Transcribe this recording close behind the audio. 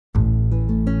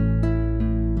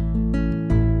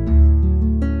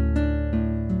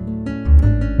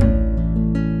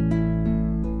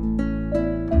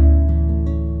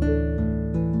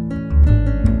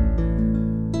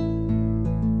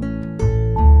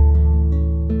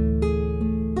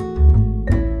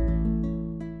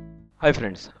Hi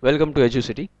friends, welcome to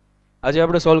eduCT. આજે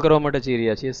આપણે solve કરવા માટે જઈ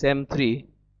રહ્યા છીએ Sem-3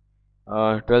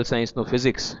 12th સાયન્સ નો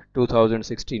ફિઝિક્સ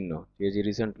 2016 નો જે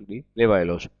રિસન્ટલી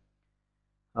લેવાયેલો છે.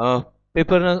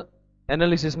 પેપરના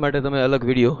એનાલિસિસ માટે તમે અલગ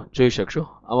વિડિયો જોઈ શકશો.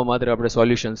 આમાં માત્ર આપણે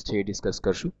સોલ્યુશન્સ છે એ ડિસ્કસ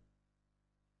કરશું.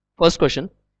 ફર્સ્ટ ક્વેશ્ચન,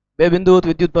 બે બિંદુઓત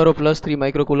વિદ્યુતભારો +3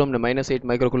 માઇક્રોકુલમ ને -8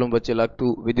 માઇક્રોકુલમ વચ્ચે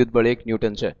લાગતું વિદ્યુતબળ 1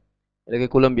 ન્યૂટન છે, એટલે કે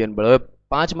કુલમ્બિયન બળ. હવે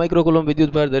 5 માઇક્રોકુલમ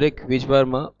વિદ્યુતભાર દરેક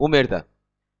વીજભારમાં ઉમેરતા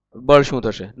બળ શું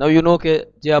થશે? નવ યુ નો કે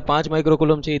જે આ 5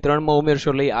 માઇક્રોકુલમ છે એ 3 માં ઉમેરશો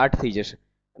એટલે 8 થઈ જશે,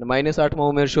 અને -8 માં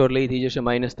ઉમેરશો એટલે થઈ જશે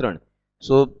 -3.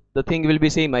 સો the thing will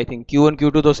be same. I think Q1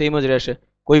 Q2 તો સેમ જ રહેશે,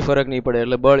 કોઈ ફરક નહીં પડે,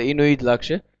 એટલે બળ એનું જ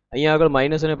લાગશે. અહીંયા આગળ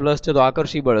માઇનસ અને પ્લસ છે તો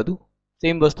આકર્ષી બળ હતું,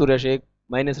 સેમ વસ્તુ રહેશે, એક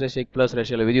માઇનસ રહેશે એક પ્લસ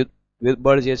રહેશે, એટલે વિદ્યુત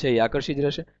બળ જે છે એ આકર્ષી જ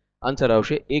રહેશે. આન્સર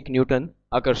આવશે 1 ન્યૂટન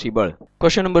આકર્ષી બળ.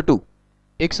 ક્વેશ્ચન નંબર 2,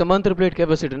 એક સમાંતર પ્લેટ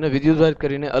કેપેસિટરને વિદ્યુતભાર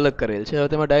કરીને અલગ કરેલ છે. હવે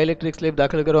તેમાં ડાઇલેક્ટ્રિક સ્લેબ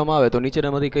દાખલ કરવામાં આવે તો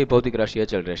નીચેનામાંથી કઈ ભૌતિક રાશિ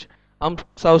અચળ રહેશે? આમ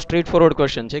સાવ સ્ટ્રેટ ફોરવર્ડ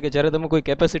ક્વેશ્ચન છે કે જ્યારે તમે કોઈ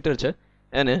કેપેસિટર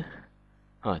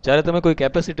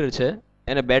છે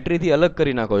એને બેટરીથી અલગ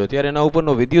કરી નાખો છો ત્યારે એના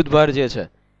ઉપરનો વિદ્યુતભાર જે છે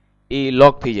એ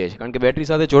લોક થઈ જાય છે, કારણ કે બેટરી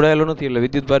સાથે જોડાયેલો નથી, એટલે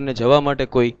વિદ્યુતભારને જવા માટે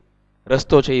કોઈ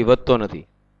રસ્તો છે એ વધતો નથી.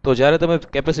 તો જ્યારે તમે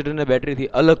કેપેસિટરને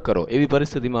બેટરીથી અલગ કરો એવી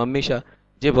પરિસ્થિતિમાં હંમેશા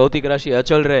જે ભૌતિક રાશિ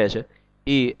અચળ રહે છે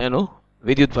એ એનો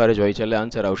વિદ્યુતભાર જ હોય છે, એટલે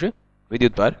આન્સર આવશે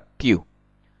વિદ્યુતભાર Q.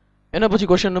 એના પછી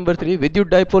ક્વેશ્ચન નંબર 3, વિદ્યુત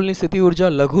ડાયપોલની સ્થિતિ ઉર્જા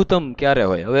લઘુત્તમ ક્યારે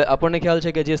હોય? હવે આપણને ખ્યાલ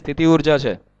છે કે જે સ્થિતિ ઉર્જા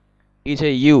છે એ છે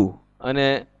U, અને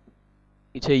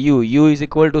એ છે U ઇઝ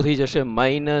ઇક્વલ ટુ થઈ જશે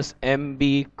 -mb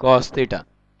cos થીટા.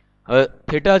 હવે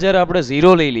થીટા જ્યારે આપણે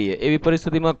 0 લઈ લઈએ એવી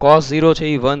પરિસ્થિતિમાં cos 0 છે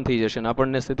એ 1 થઈ જશે, અને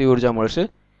આપણને સ્થિતિ ઉર્જા મળશે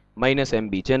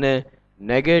 -mb, જેને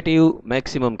નેગેટિવ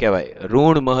મેક્સિમમ કહેવાય,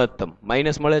 ઋણ મહત્તમ.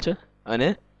 માઇનસ મળે છે અને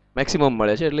મેક્સિમમ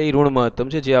મળે છે, એટલે એ ઋણ મહત્તમ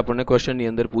છે, જે આપણને ક્વેશ્ચનની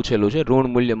અંદર પૂછેલું છે, ઋણ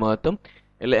મૂલ્ય મહત્તમ.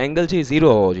 એટલે એંગલ છે એ 0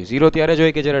 હોવો જોઈએ. 0 ત્યારે જ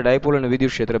હોય કે જ્યારે ડાયપોલ અને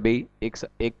વિદ્યુત ક્ષેત્ર બે એક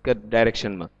જ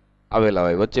ડાયરેક્શનમાં આવેલા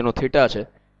હોય, વચ્ચેનો થીટા છે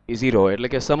એ 0 હોય, એટલે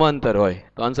કે સમાંતર હોય.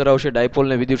 તો આન્સર આવશે ડાયપોલ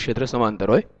ને વિદ્યુત ક્ષેત્ર સમાંતર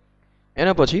હોય.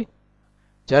 એના પછી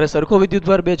જ્યારે સરખો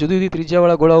વિદ્યુતભાર બે જુદી જુદી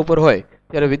ત્રિજ્યાવાળા ગોળા ઉપર હોય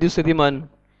ત્યારે વિદ્યુત સ્થિતિમાન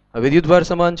વિદ્યુતભાર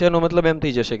સમાન છે એનો મતલબ એમ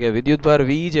થઈ જશે કે વિદ્યુતભાર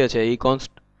V જે છે એ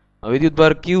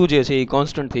વિદ્યુતભાર Q જે છે એ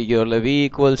કોન્સ્ટન્ટ થઈ ગયો, એટલે V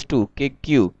equals to KQ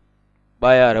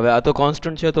by R. હવે આ તો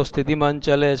કોન્સ્ટન્ટ છે તો સ્થિતિમાન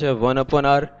ચાલે છે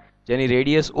 1/R, જેની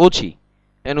રેડિયસ ઓછી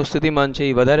એનું સ્થિતિમાન છે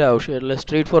એ વધારે આવશે, એટલે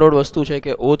સ્ટ્રેટ ફોરવર્ડ વસ્તુ છે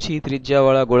કે ઓછી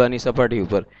ત્રિજ્યાવાળા ગોળાની સપાટી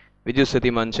ઉપર વિદ્યુત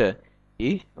સ્થિતિમાન છે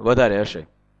એ વધારે હશે.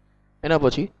 એના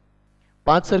પછી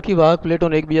 5 સરખી વાહક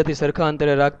પ્લેટોને એકબીજાથી સરખા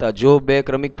અંતરે રાખતા જો બે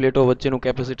ક્રમિક પ્લેટો વચ્ચેનું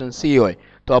કેપેસિટન્સ C હોય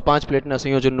તો આ 5 પ્લેટના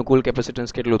સંયોજનનું કુલ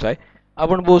કેપેસિટન્સ કેટલું થાય? આ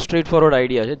પણ બહુ સ્ટ્રેટ ફોરવર્ડ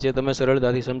આઈડિયા છે, જે તમે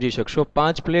સરળતાથી સમજી શકશો.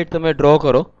 5 પ્લેટ તમે ડ્રો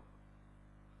કરો,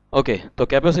 ઓકે, તો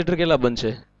કેપેસિટર કેટલા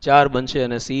બનશે? 4 બનશે,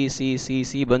 અને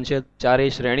C બનશે,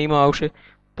 ચારેય શ્રેણીમાં આવશે,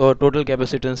 તો ટોટલ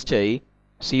કેપેસિટન્સ છે એ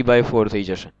C/4 થઈ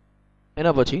જશે.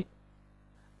 એના પછી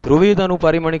ધ્રુવીયતાનું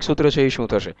પારિમાણિક સૂત્ર છે એ શું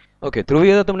થશે? ઓકે,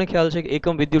 ધ્રુવીયતા તમને ખ્યાલ છે કે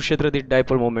એકમ વિદ્યુત ક્ષેત્ર દીઠ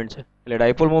ડાયપોલ મોમેન્ટ છે, એટલે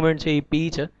ડાયપોલ મોમેન્ટ છે એ P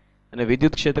છે અને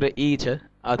વિદ્યુત ક્ષેત્ર E છે.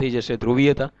 આ થઈ જશે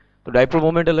ધ્રુવીયતા. તો ડાયપોલ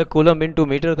મોમેન્ટ એટલે કુલમ ઇન્ટુ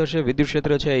મીટર થશે, વિદ્યુત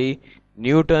ક્ષેત્ર છે એ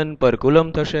ન્યૂટન પર કુલમ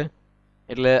થશે,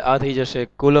 એટલે આ થઈ જશે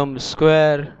coulomb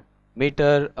square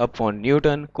metre upon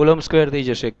newton. Coulomb square થઈ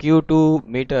જશે Q2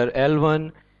 metre L1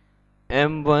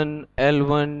 M1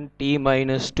 L1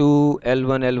 T-2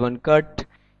 L1 L1 cut,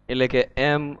 એટલે કે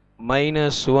M-1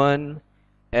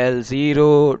 L0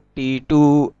 T2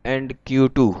 and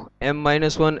Q2,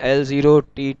 M-1 L0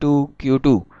 T2 Q2,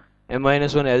 M-1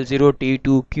 L0 T2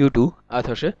 Q2. આ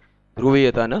થશે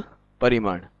ધ્રુવીયતાના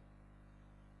પરિમાણ.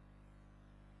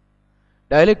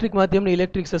 ડાઇલેક્ટ્રિક માધ્યમની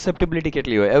ઇલેક્ટ્રિક સસેપ્ટિબિલિટી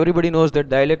કેટલી હોય? એવરીબડી નોઝ ધેટ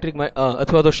ડાઇલેક્ટ્રિક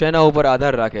અથવા તો શેના ઉપર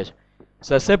આધાર રાખે છે?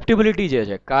 સસેપ્ટિબિલિટી જે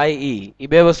છે કાઈ એ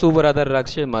બે વસ્તુ ઉપર આધાર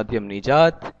રાખશે, માધ્યમની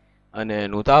જાત અને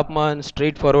એનું તાપમાન.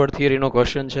 સ્ટ્રેટ ફોરવર્ડ થિયરીનો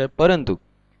ક્વેશ્ચન છે, પરંતુ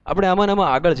આપણે આમાં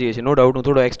આગળ જઈએ છીએ, નો ડાઉટ. હું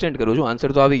થોડો એક્સટેન્ડ કરું છું, આન્સર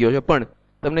તો આવી ગયો છે, પણ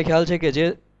તમને ખ્યાલ છે કે જે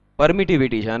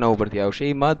પરમિટિવિટી છે આના ઉપરથી આવશે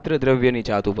એ માત્ર દ્રવ્યની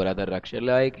જાત ઉપર આધાર રાખશે.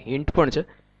 એટલે આ એક હિન્ટ પણ છે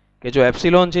કે જો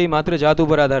એપ્સિલોન છે એ માત્ર જાત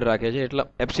ઉપર આધાર રાખે છે, એટલે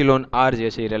એપ્સિલોન R જે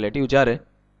છે એ રિલેટિવ, જ્યારે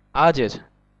આ જે છે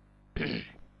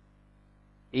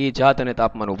એ જાત અને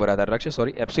તાપમાન ઉપર આધાર રાખશે.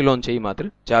 સોરી, એપ્સિલોન છે એ માત્ર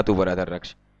જાત ઉપર આધાર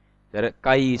રાખશે, જ્યારે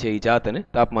કાઈ છે એ જાત અને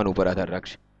તાપમાન ઉપર આધાર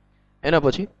રાખશે. એના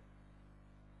પછી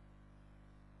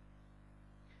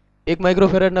 1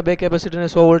 માઇક્રોફેરાડના બે કેપેસિટરને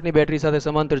 100 વોલ્ટની બેટરી સાથે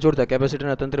સમાંતર જોડતા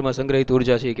કેપેસિટરના તંત્રમાં સંગ્રહિત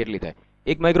ઉર્જા છે એ કેટલી થાય?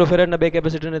 1 માઇક્રોફેરાડના બે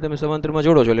કેપેસિટરને તમે સમાંતરમાં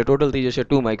જોડો છો એટલે ટોટલ થઈ જશે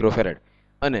 2 માઇક્રોફેરાડ,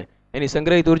 અને એની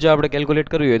સંગ્રહિત ઉર્જા આપણે કેલ્ક્યુલેટ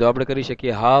કરવી હોય તો આપણે કરી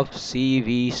શકીએ હાફ CV²,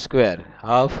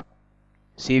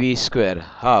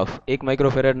 હાફ 1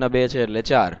 માઇક્રોફેરાડના 2 છે એટલે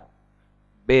 4,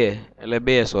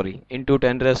 2 સોરી ઇન્ટુ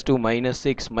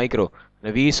 10⁻⁻6 માઇક્રો, અને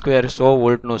V² 100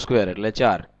 વોલ્ટનો સ્ક્વેર એટલે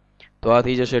 4. તો આ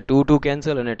થઈ જશે 2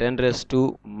 કેન્સલ, અને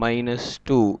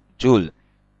 10⁻⁻2 જૂલ.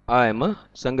 આ એમાં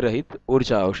સંગ્રહિત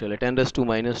ઉર્જા આવશે એટલે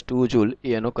 10⁻² જૂલ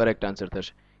એ એનો કરેક્ટ આન્સર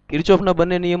થશે. કિર્ચોફના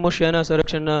બંને નિયમો શેના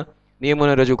સંરક્ષણના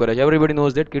નિયમોને રજૂ કરે છે? એવરીબડી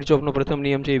નોઝ ધેટ કિર્ચોફનો પ્રથમ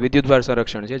નિયમ છે એ વિદ્યુતભાર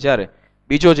સંરક્ષણ છે, જ્યારે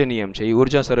બીજો જે નિયમ છે એ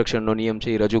ઉર્જા સંરક્ષણનો નિયમ છે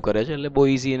એ રજૂ કરે છે. એટલે બહુ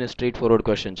ઇઝી અને સ્ટ્રેટ ફોરવર્ડ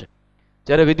ક્વેશ્ચન છે.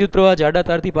 જ્યારે વિદ્યુત પ્રવાહ જાડા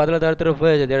તારથી પાતળા તાર તરફ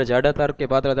વહે છે ત્યારે જાડા તાર કે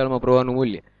પાતળા તારમાં પ્રવાહનું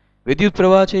મૂલ્ય વિદ્યુત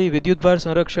પ્રવાહ છે એ વિદ્યુતભાર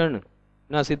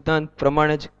સંરક્ષણના સિદ્ધાંત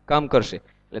પ્રમાણે જ કામ કરશે.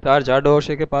 એટલે તાર જાડો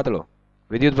હશે કે પાતળો,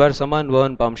 વિદ્યુતભાર સમાન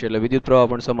વહન પામશે એટલે વિદ્યુત પ્રવાહ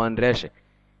પણ સમાન રહેશે.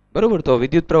 બરોબર, તો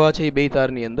વિદ્યુત પ્રવાહ છે એ બે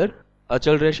તારની અંદર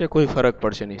અચલ રહેશે, કોઈ ફરક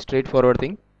પડશે નહીં. Straight forward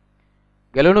thing.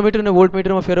 ગેલોનોમીટરને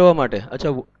વોલ્ટમીટરમાં ફેરવવા માટે,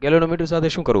 અચ્છા ગેલોનોમીટર સાથે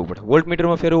શું કરવું પડે?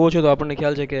 વોલ્ટમીટરમાં ફેરવવો છે તો આપણને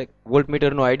ખ્યાલ છે કે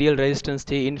વોલ્ટમીટરનો આઈડિયલ રેઝિસ્ટન્સ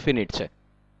છે ઇન્ફિનિટ છે,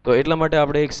 તો એટલા માટે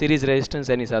આપણે એક સિરીઝ રેઝિસ્ટન્સ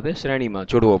એની સાથે શ્રેણીમાં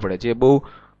જોડવો પડે, જે બહુ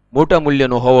મોટા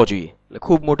મૂલ્યનો હોવો જોઈએ. એટલે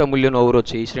ખૂબ મોટા મૂલ્યનો અવરોધ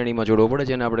છે એ શ્રેણીમાં જોડવો પડે,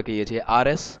 જેને આપણે કહીએ છીએ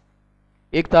RS.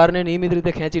 એક તારને નિયમિત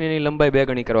રીતે ખેંચીને એની લંબાઈ 2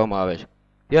 ગણી કરવામાં આવે છે.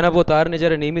 ત્યાં આપો તારને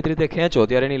જ્યારે નિયમિત રીતે ખેંચો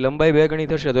ત્યારે એની લંબાઈ 2 ગણી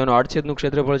થશે તો એનો આડછેદનું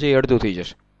ક્ષેત્રફળ છે એ અડધું થઈ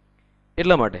જશે.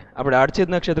 એટલા માટે આપણે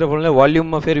આડછેદના ક્ષેત્રફળને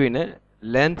વોલ્યુમમાં ફેરવીને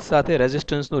લેન્થ સાથે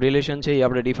રેઝિસ્ટન્સનું રિલેશન છે એ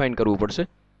આપણે ડિફાઇન કરવું પડશે.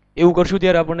 એવું કરશું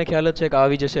ત્યારે આપણને ખ્યાલ જ છે કે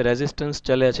આવી જશે રેઝિસ્ટન્સ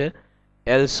ચલે છે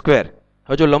L².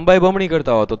 હવે જો લંબાઈ બમણી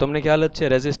કરતા હો તો તમને ખ્યાલ જ છે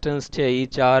રેઝિસ્ટન્સ છે એ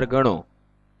 4 ગણો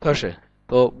થશે.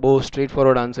 તો બહુ સ્ટ્રેટ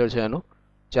ફોરવર્ડ આન્સર છે એનો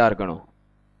 4 ગણો.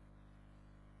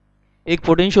 એક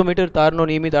પોટેન્શિયોમીટર તારનો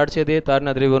નિયમિત આડછેદ એ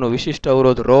તારના દ્રવ્યનો વિશિષ્ટ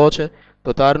અવરોધ ρ છે,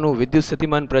 તો તારનું વિદ્યુત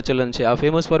સ્થિતિમાન પ્રચલન છે. આ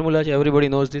ફેમસ ફોર્મ્યુલા છે,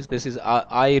 everybody nose this is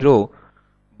I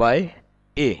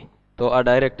ρ/a. તો આ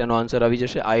ડાયરેક્ટ એનો આન્સર આવી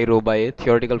જશે. I ρ/a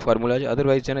થિયોરિટિકલ ફોર્મ્યુલા છે.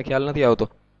 અધરવાઇઝ જેને ખ્યાલ નથી આવતો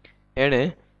એણે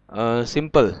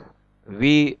સિમ્પલ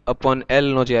V/L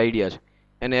નો જે આઈડિયા છે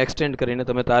એને એક્સટેન્ડ કરીને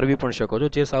તમે તારવી પણ શકો છો,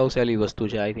 જે સાવ સહેલી વસ્તુ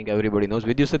છે. આઈ થિંક એવરીબડી નોઝ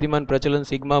વિદ્યુત સ્થિતિમાન પ્રચલન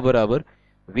સિગ્મા બરાબર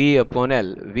V/L.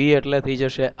 V એટલે થઈ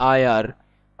જશે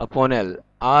IR/L,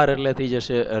 R એટલે થઈ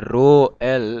જશે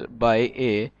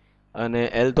ρL/a, અને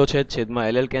L તો છે જ છેદમાં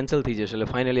LL કેન્સલ થઈ જશે એટલે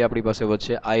ફાઇનલી આપણી પાસે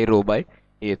વધશે I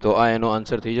ρ/a. તો આ એનો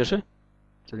આન્સર થઈ જશે.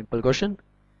 Simple question.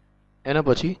 એના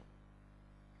પછી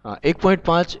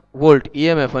 1.5 વોલ્ટ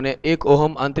EMF અને 1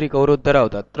 ઓહમ આંતરિક અવરોધ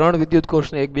ધરાવતા 3 વિદ્યુત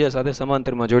કોષને એકબીજા સાથે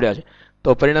સમાંતરમાં જોડ્યા છે, તો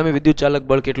પરિણામી વિદ્યુત ચાલક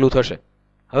બળ કેટલું થશે?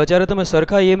 હવે જ્યારે તમે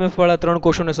સરખા EMF વાળા 3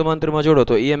 કોષોને સમાંતરમાં જોડો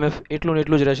તો EMF એટલું ને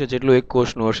એટલું જ રહેશે જેટલું એક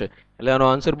કોષનું હશે. એટલે આનો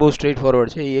આન્સર બહુ સ્ટ્રેટ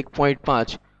ફોરવર્ડ છે, એ 1.5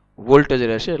 વોલ્ટ જ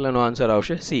રહેશે એટલે આનો આન્સર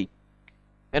આવશે C.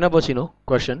 એના પછીનો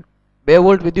ક્વેશ્ચન, 2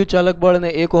 વોલ્ટ વિદ્યુત ચાલક બળ અને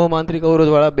 1 ઓહમ આંતરિક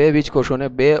અવરોધ વાળા 2 વીજ કોષોને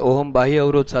 2 ઓહમ બાહ્ય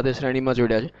અવરોધ સાથે શ્રેણીમાં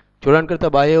જોડ્યા છે. જોડાણ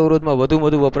કરતા બાહ્ય અવરોધમાં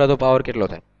વધુ વપરાતો પાવર કેટલો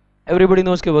થાય? એવરીબડી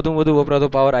નોઝ કે વધુ વપરાતો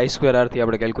પાવર I²R થી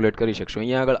આપણે કેલ્ક્યુલેટ કરી શકશું.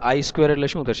 અહીંયા આગળ I² એટલે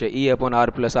શું થશે?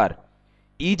 E/R+R.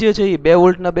 E જે છે એ 2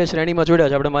 વોલ્ટના 2 શ્રેણીમાં જોડ્યા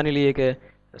છે. આપણે માની લઈએ કે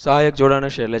સહાયક જોડાણ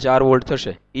હશે એટલે 4 વોલ્ટ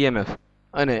થશે EMF,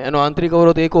 અને એનો આંતરિક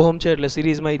અવરોધ 1 ઓહમ છે એટલે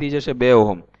સિરીઝમાં થઈ જશે 2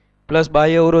 ઓહમ, પ્લસ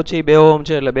બાહ્ય અવરોધ છે એ 2 ઓહમ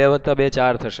છે એટલે 2 + 2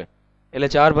 4 થશે. એટલે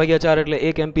 4/4 એટલે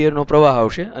 1 એમ્પિયરનો પ્રવાહ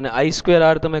આવશે, અને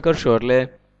I²R તમે કરશો એટલે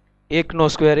 1 નો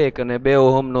સ્ક્વેર 1 અને 2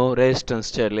 ઓહમનો રેઝિસ્ટન્સ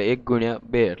છે એટલે 1 ×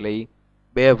 2 એટલે એ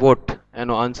 2 વોટ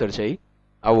એનો આન્સર છે એ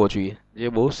આવવો જોઈએ, જે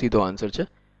બહુ સીધો આન્સર છે.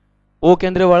 O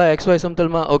કેન્દ્રવાળા XY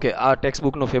સમતલમાં, ઓકે, આ ટેક્સ્ટ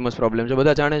બુકનો ફેમસ પ્રોબ્લેમ છે.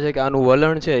 બધા જાણે છે કે આનું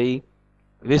વલણ છે એ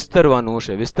વિસ્તરવાનું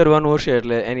હશે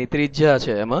એટલે એની ત્રિજ્યા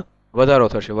છે એમાં વધારો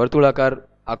થશે. વર્તુળાકાર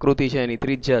આકૃતિ છે એની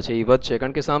ત્રિજ્યા છે એ વધશે,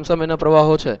 કારણ કે સામસામેના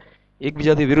પ્રવાહો છે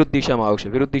એકબીજાથી વિરુદ્ધ દિશામાં આવશે.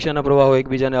 વિરુદ્ધ દિશાના પ્રવાહો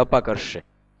એકબીજાને અપાકર્ષશે,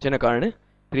 જેના કારણે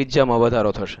ત્રિજ્યામાં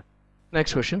વધારો થશે.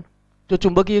 નેક્સ્ટ ક્વેશ્ચન, જો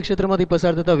ચુંબકીય ક્ષેત્રમાંથી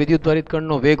પસાર થતા વિદ્યુતભારિત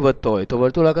કણનો વેગ વધતો હોય તો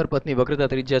વર્તુળાકાર પથની વક્રતા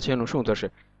ત્રિજ્યા છે એનું શું થશે?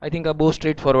 આઈ થિંક આ બહુ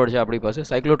સ્ટ્રેટ ફોરવર્ડ છે આપણી પાસે.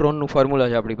 સાયક્લોટ્રોનનું ફોર્મ્યુલા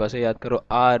છે આપણી પાસે, યાદ કરો.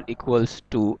 R =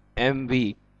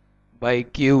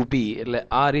 mv/qb, એટલે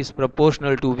R is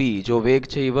proportional to v. જો વેગ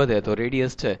છે એ વધે તો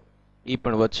રેડિયસ છે એ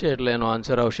પણ વધશે, એટલે એનો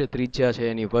આન્સર આવશે ત્રિજ્યા છે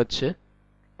એની વધશે.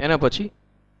 એના પછી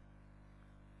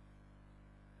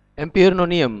એમ્પિયરનો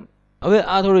નિયમ. હવે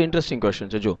આ થોડું ઇન્ટરેસ્ટિંગ ક્વેશ્ચન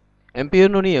છે. જો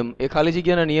એમ્પિયરનો નિયમ એ ખાલી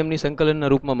જગ્યાના નિયમની સંકલનના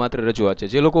રૂપમાં માત્ર રજૂઆત છે.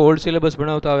 જે લોકો ઓલ્ડ સિલેબસ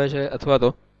ભણાવતા આવે છે અથવા તો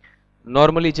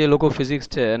નોર્મલી જે લોકો ફિઝિક્સ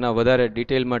છે એના વધારે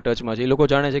ડિટેલમાં ટચમાં છે, એ લોકો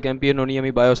જાણે છે કે એમ્પિયરનો નિયમ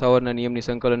એ બાયો-સાવરના નિયમની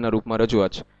સંકલનના રૂપમાં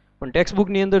રજૂઆત છે. પણ ટેક્સ્ટ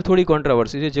બુકની અંદર થોડી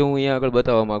કોન્ટ્રાવર્સી છે, જે હું અહીંયા આગળ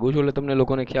બતાવવા માંગુ છું, એટલે તમને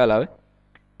લોકોને ખ્યાલ આવે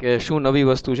કે શું નવી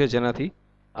વસ્તુ છે જેનાથી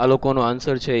આ લોકોનો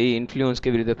આન્સર છે એ ઇન્ફ્લુઅન્સ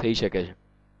કેવી રીતે થઈ શકે છે.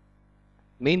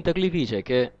 મેઇન તકલીફ એ છે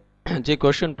કે જે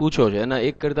ક્વેશ્ચન પૂછો છે એના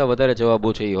એક કરતાં વધારે જવાબો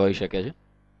છે એ હોઈ શકે છે.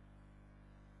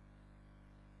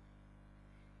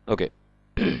 ઓકે,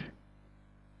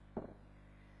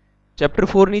 ચેપ્ટર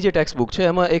 4 ની જે ટેક્સ્ટ બુક છે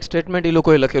એમાં એક સ્ટેટમેન્ટ એ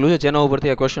લોકોએ લખેલું છે જેના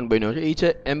ઉપરથી આ ક્વેશ્ચન બન્યો છે. એ છે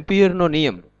એમ્પિયરનો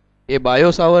નિયમ એ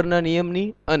બાયો-સાવરના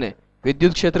નિયમની અને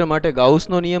વિદ્યુત ક્ષેત્ર માટે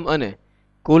ગાઉસનો નિયમ અને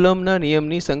કુલમ્બના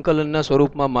નિયમની સંકલનના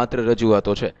સ્વરૂપમાં માત્ર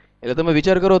રજૂઆતો છે. એટલે તમે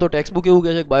વિચાર કરો તો ટેક્સ્ટ બુક એવું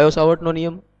કહે છે કે બાયો-સાવર્ટનો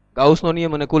નિયમ, ગાઉસનો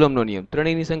નિયમ અને કુલમ્બનો નિયમ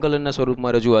ત્રણેયની સંકલનના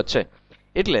સ્વરૂપમાં રજૂઆત છે.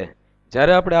 એટલે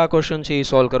જ્યારે આપણે આ ક્વેશ્ચન છે એ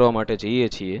સોલ્વ કરવા માટે જઈએ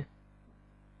છીએ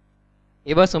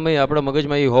એવા સમયે આપણા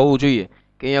મગજમાં એ હોવું જોઈએ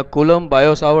કે અહીંયા કુલમ,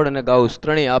 બાયોસાવર્ડ અને ગાઉસ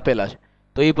ત્રણેય આપેલા છે.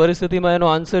 તો એ પરિસ્થિતિમાં એનો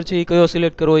આન્સર છે એ કયો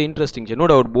સિલેક્ટ કરવો એ ઇન્ટરેસ્ટિંગ છે. નો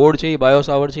ડાઉટ બોર્ડ છે એ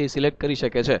બાયોસાવર્ડ છે એ સિલેક્ટ કરી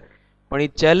શકે છે, પણ એ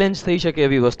ચેલેન્જ થઈ શકે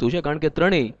એવી વસ્તુ છે, કારણ કે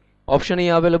ત્રણેય ઓપ્શન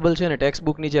અહીંયા અવેલેબલ છે ને ટેક્સ્ટ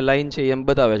બુકની જે લાઇન છે એમ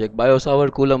બતાવે છે કે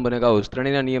બાયોસાવર્ડ, કુલમ અને ગાઉસ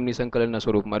ત્રણેયના નિયમની સંકલનના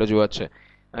સ્વરૂપમાં રજૂઆત છે,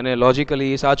 અને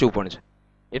લોજિકલી એ સાચું પણ છે.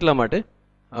 એટલા માટે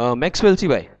મેક્સવેલ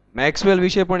સિવાય મેક્સવેલ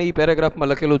વિશે પણ એ પેરેગ્રાફમાં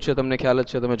લખેલું જ છે, તમને ખ્યાલ જ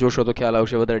છે, તમે જોશો તો ખ્યાલ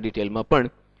આવશે વધારે ડિટેલમાં. પણ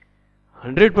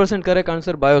 100% કરેક્ટ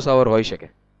આન્સર બાયોસાવર હોઈ શકે,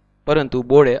 પરંતુ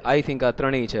બોર્ડે આઈ થિંક આ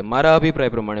ત્રણેય છે, મારા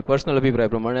અભિપ્રાય પ્રમાણે, પર્સનલ અભિપ્રાય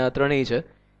પ્રમાણે આ ત્રણેય છે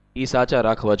એ સાચા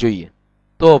રાખવા જોઈએ,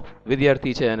 તો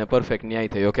વિદ્યાર્થી છે અને પરફેક્ટ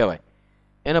ન્યાય થયો કહેવાય.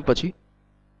 એના પછી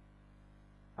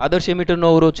આદર્શ એમીટરનો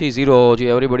અવરોધ છે એ 0 હોવો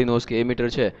જોઈએ. એવરીબડી નોઝ કે એમીટર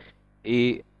છે એ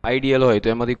આઈડિયલ હોય તો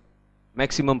એમાંથી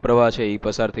મેક્સિમમ પ્રવાહ છે એ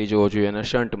પસાર થઈ જવો જોઈએ, અને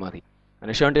શન્ટમાંથી,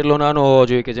 અને શન્ટ એટલો નાનો હોવો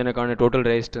જોઈએ કે જેને કારણે ટોટલ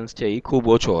રેઝિસ્ટન્સ છે એ ખૂબ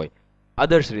ઓછો હોય,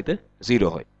 આદર્શ રીતે 0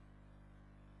 હોય.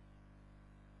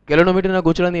 ગેલેનોમીટરના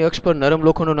ગૂંચળાની અક્ષ પર નરમ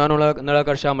લોખંડનો નાનો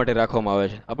નળાકાર શા માટે રાખવામાં આવે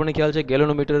છે? આપણને ખ્યાલ છે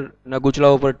ગેલેનોમીટરના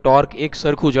ગૂંચળા ઉપર ટોર્ક એક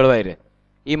સરખું જળવાઈ રહે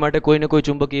એ માટે કોઈને કોઈ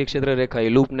ચુંબકીય ક્ષેત્ર રેખા એ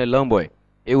લૂપને લંબ હોય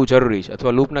એવું જરૂરી છે,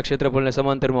 અથવા લૂપના ક્ષેત્રફળને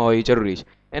સમાંતરમાં હોય એ જરૂરી છે.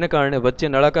 એને કારણે વચ્ચે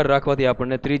નળાકાર રાખવાથી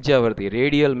આપણને ત્રિજ્યાવર્તી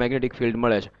રેડિયલ મેગ્નેટિક ફિલ્ડ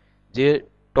મળે છે, જે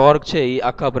ટોર્ક છે એ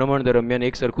આખા ભ્રમણ દરમિયાન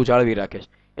એક સરખું જાળવી રાખે છે.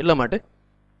 એટલા માટે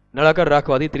નળાકાર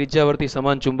રાખવાથી ત્રિજ્યાવર્તી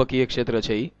સમાન ચુંબકીય ક્ષેત્ર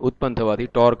છે એ ઉત્પન્ન થવાથી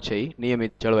ટોર્ક છે એ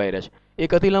નિયમિત જળવાઈ રહે છે.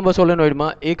 એક અતિ લાંબા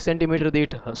સોલેનોઇડમાં 1 સેન્ટીમીટર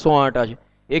દીઠ 100 આંટા છે.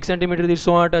 1 સેન્ટીમીટર દીઠ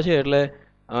 100 આંટા છે એટલે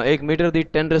 1 મીટર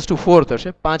દીઠ 10⁴ થશે.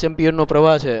 5 એમ્પિયરનો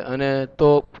પ્રવાહ છે, અને તો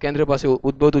કેન્દ્ર પાસે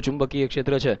ઉદ્ભવતું ચુંબકીય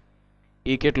ક્ષેત્ર છે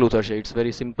એ કેટલું થશે? It's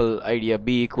very simple idea. B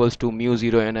 =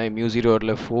 μ0 ni. μ0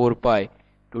 એટલે 4 પાઈ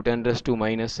ટુ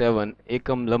 10⁻⁷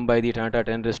 એકમ લંબાઈ દીઠ આંટા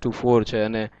 10⁴ છે,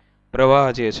 અને પ્રવાહ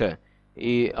જે છે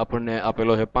એ આપણને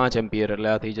આપેલો છે 5 એમ્પિયર, એટલે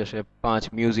આ થઈ જશે 5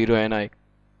 μ0 ni.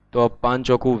 તો 5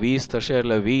 ચોકું 20 થશે,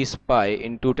 એટલે 20 પાઈ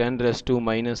ઇન્ટુ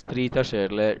 10⁻³ થશે,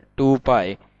 એટલે 2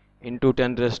 પાઈ ઇન્ટુ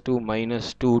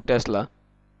 10⁻² ટેસ્લા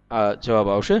આ જવાબ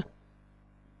આવશે.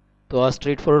 તો આ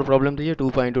સ્ટ્રેટ ફોરવર્ડ પ્રોબ્લેમ થઈ છે. 2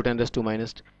 પાઈ ઇન્ટુ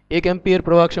 10⁻². 1 એમ્પિયર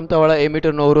પ્રવાહ ક્ષમતાવાળા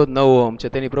એમીટરનો અવરોધ 9 ઓહમ છે,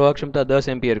 તેની પ્રવાહ ક્ષમતા 10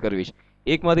 એમ્પિયર કરવી છે.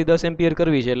 1 માંથી 10 એમ્પિયર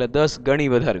કરવી છે એટલે 10 ગણી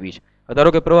વધારવી છે. ધારો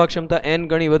કે પ્રવાહ ક્ષમતા n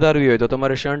ગણી વધારવી હોય તો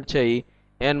તમારે શન્ટ છે એ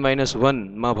n-1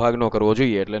 માં ભાગ ન કરવો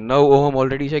જોઈએ, એટલે 9 ઓહમ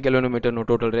ઓલરેડી છે ગેલોનોમીટરનો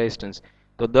ટોટલ રેઝિસ્ટન્સ,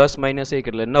 તો 10 - 1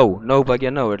 એટલે 9,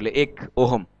 9/9 એટલે 1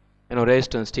 ઓહમ એનો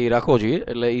રેઝિસ્ટન્સ છે એ રાખવો જોઈએ,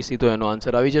 એટલે એ સીધો એનો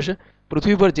આન્સર આવી જશે.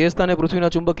 પૃથ્વી પર જે સ્થાને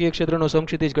પૃથ્વીના ચુંબકીય ક્ષેત્રનો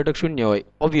સમક્ષિતિજ ઘટક શૂન્ય હોય,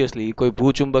 ઓબ્વિયસલી કોઈ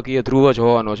ભૂચુંબકીય ધ્રુવ જ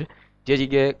હોવાનો છે, જે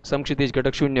જગ્યાએ સમક્ષિતિજ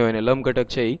ઘટક શૂન્ય હોય ને લંબ ઘટક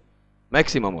છે એ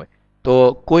મેક્સિમમ હોય, તો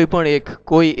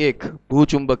કોઈ એક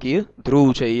ભૂચુંબકીય ધ્રુવ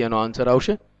છે એ એનો આન્સર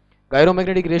આવશે.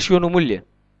 ગાયરોમેગ્નેટિક રેશિયોનું મૂલ્ય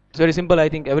it's very simple.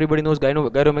 I think everybody nose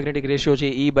ગાયરોમેગ્નેટિક ratio છે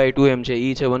E/2m છે. E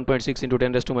છે 1.6 ×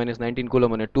 10⁻19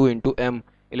 કુલમ, અને 2 × m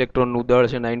ઇલેક્ટ્રોનનું દળ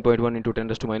છે 9.1 ×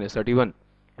 10⁻31.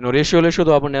 એનો રેશિયો લેશો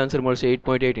તો આપણને આન્સર મળશે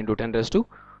 8.8 ×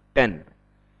 1010.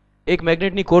 એક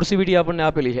મેગ્નેટની કોર્સિવિટી આપણને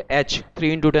આપેલી છે h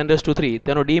 3 × 10⁻3.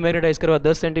 તેનો ડીમેગ્નેટાઇઝ કરવા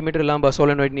 10 સેન્ટીમીટર લાંબા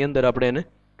સોલેનોઇડની અંદર આપણે એને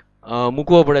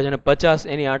મૂકવો પડે છે, અને 50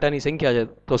 એની આંટાની સંખ્યા છે,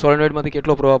 તો સોલેનોઇડમાંથી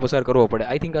કેટલો પ્રવાહ પસાર કરવો પડે?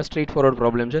 આઈ થિંક આ સ્ટ્રેટ ફોરવર્ડ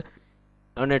પ્રોબ્લેમ છે,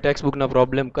 અને ટેક્સ્ટ બુકના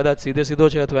પ્રોબ્લેમ કદાચ સીધો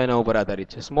છે અથવા એના ઉપર આધારિત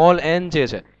છે. સ્મોલ n જે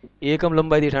છે એ એકમ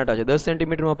લંબાઈ દીઠ આંટા છે. 10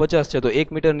 સેન્ટીમીટરમાં 50 છે, તો 1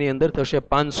 મીટરની અંદર થશે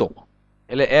 500,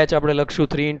 એટલે h આપણે લખશું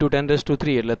 3 ×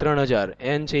 10⁻³ એટલે 3000.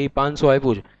 n છે એ 500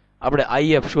 આપ્યું છે, આપણે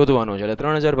if શોધવાનો છે, એટલે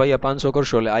 3000/500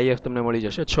 કરશો એટલે if તમને મળી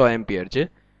જશે 6 એમ્પિયર, જે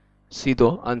સીધો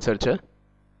આન્સર છે.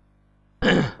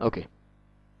 ઓકે.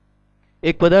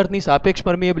 એક પદાર્થની સાપેક્ષ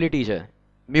પરમિએબિલિટી છે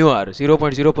μr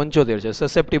 0.075 છે.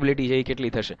 સસેપ્ટિબિલિટી છે એ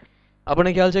કેટલી થશે?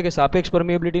 આપણને ખ્યાલ છે કે સાપેક્ષ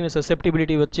પરમિએબિલિટી અને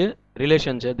સસેપ્ટિબિલિટી વચ્ચે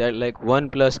રિલેશન છે, ધેટ લાઈક 1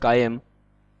 + km.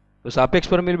 તો સાપેક્ષ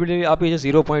પરમિએબિલિટી આપી છે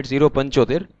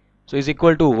 0.075, સો ઇઝ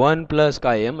ઇક્વલ ટુ 1 +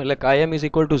 km, એટલે km ઇઝ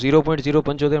ઇક્વલ ટુ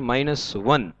 0.075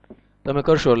 - 1 તમે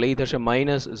કરશો એટલે એ થશે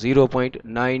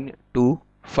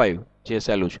 -0.925, જે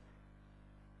સહેલું છે.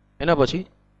 એના પછી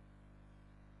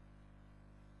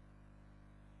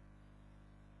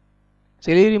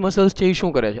સિલિયરી મસલ્સ છે એ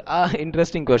શું કરે છે? આ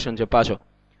ઇન્ટરેસ્ટિંગ ક્વેશ્ચન છે પાછો.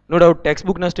 નો ડાઉટ ટેક્સ્ટ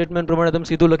બુકના સ્ટેટમેન્ટ પ્રમાણે તમે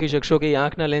સીધું લખી શકશો કે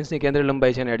આંખના લેન્સની કેન્દ્ર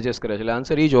લંબાઈ છે એને એડજસ્ટ કરે છે, એટલે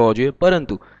આન્સર એ જ હોવો જોઈએ,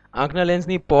 પરંતુ આંખના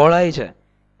લેન્સની પહોળાઈ છે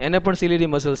એને પણ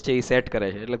સિલિયરી મસલ્સ છે એ સેટ કરે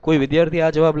છે, એટલે કોઈ વિદ્યાર્થી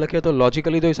આ જવાબ લખે તો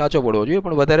લોજિકલી તો એ સાચો પડવો જોઈએ,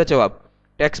 પણ વધારે જવાબ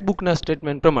ટેક્સ્ટ બુકના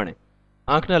સ્ટેટમેન્ટ પ્રમાણે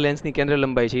આંખના લેન્સની કેન્દ્ર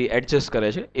લંબાઈ છે એ એડજસ્ટ કરે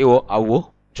છે એવો આવવો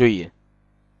જોઈએ.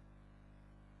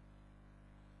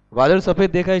 વાદળ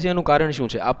સફેદ દેખાય છે એનું કારણ શું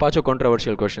છે? આ પાછો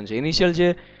કોન્ટ્રોવર્શિયલ ક્વેશ્ચન છે. ઇનિશિયલ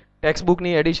જે ટેક્સ્ટ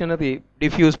બુકની એડિશન હતી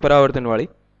ડિફ્યુઝ પરાવર્તનવાળી,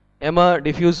 એમાં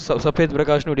ડિફ્યુઝ સફેદ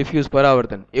પ્રકાશનું ડિફ્યુઝ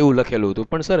પરાવર્તન એવું લખેલું હતું,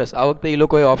 પણ સરસ આ વખતે એ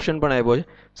લોકોએ ઓપ્શન પણ આપ્યો છે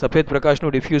સફેદ પ્રકાશનું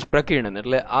ડિફ્યુઝ પ્રકીર્ણન,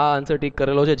 એટલે આ આન્સર ટીક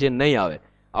કરેલો છે જે નહીં આવે.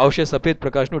 આવશે સફેદ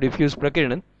પ્રકાશનું ડિફ્યુઝ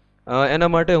પ્રકીર્ણન. એના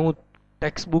માટે હું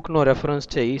ટેક્સ્ટ બુકનો રેફરન્સ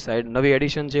છે એ સાઈડ નવી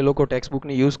એડિશન જે લોકો ટેક્સ્ટ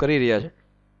બુકની યુઝ કરી રહ્યા છે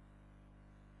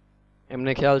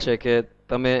એમને ખ્યાલ છે કે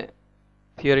તમે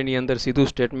થિયરીની અંદર સીધું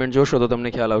સ્ટેટમેન્ટ જોશો તો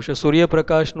તમને ખ્યાલ આવશે.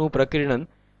 સૂર્યપ્રકાશનું પ્રકિરણન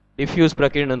ડિફ્યુઝ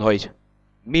પ્રકિરણન હોય છે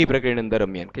મી પ્રકિરણન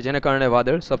દરમિયાન, કે જેને કારણે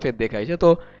વાદળ સફેદ દેખાય છે. તો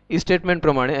એ સ્ટેટમેન્ટ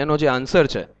પ્રમાણે એનો જે આન્સર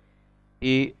છે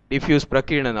એ ડિફ્યુઝ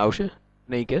પ્રકિરણન આવશે,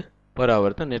 નહીં કે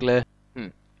પરાવર્તન. એટલે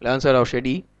આન્સર આવશે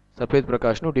ડી, સફેદ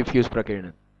પ્રકાશનું ડિફ્યુઝ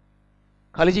પ્રકિરણન.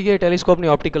 ખાલી જગ્યાએ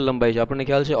ટેલિસ્કોપની ઓપ્ટિકલ લંબાઈ છે. આપણને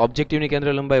ખ્યાલ છે ઓબ્જેક્ટિવની કેન્દ્ર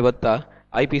લંબાઈ વત્તા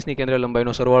આઈપીસની કેન્દ્ર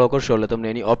લંબાઈનો સરવાળો કરશો એટલે તમને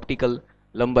એની ઓપ્ટિકલ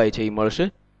લંબાઈ છે એ મળશે.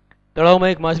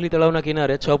 તળાવમાં એક માછલી તળાવના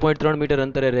કિનારે 6.3 મીટર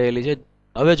અંતરે રહેલી છે.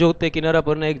 હવે જો તે કિનારા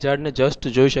પરના એક ઝાડને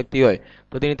જસ્ટ જોઈ શકતી હોય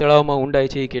તો તેની તળાવમાં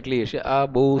ઊંડાઈ છે એ કેટલી હશે? આ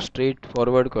બહુ સ્ટ્રેટ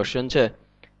ફોરવર્ડ ક્વેશ્ચન છે.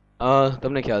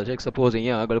 તમને ખ્યાલ છે સપોઝ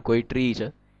અહીંયા આગળ કોઈ ટ્રી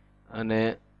છે અને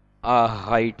આ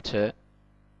હાઈટ છે,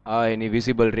 આ એની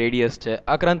વિઝિબલ રેડિયસ છે,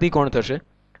 આક્રાંતિ કોણ થશે?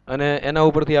 અને એના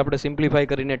ઉપરથી આપણે સિમ્પ્લિફાઈ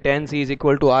કરીને tan c is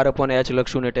equal to r upon h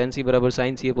લખશું ને tan c બરાબર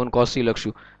sin c upon cos c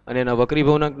લખશું અને એના વક્રી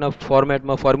ભવનાંકના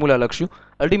ફોર્મેટમાં ફોર્મ્યુલા લખશું.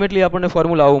 અલ્ટિમેટલી આપણને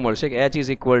ફોર્મ્યુલા આવું મળશે કે h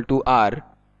is equal to r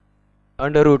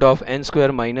under root of n square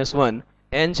minus 1.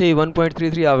 n છે એ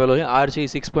 1.33 આવેલો છે, r છે એ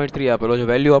 6.3 આપેલો છે.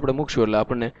 વેલ્યુ આપણે મૂકશું એટલે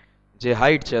આપણને જે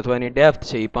હાઇટ છે અથવા એની ડેપ્થ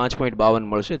છે એ 5.52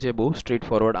 મળશે, જે બહુ સ્ટ્રેટ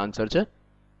ફોરવર્ડ આન્સર છે.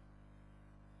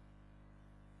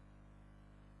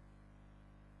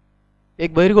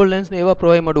 એક બહિર્ગોળ લેન્સને એવા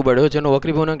પ્રવાહીમાં ડૂબાડ્યો જેનો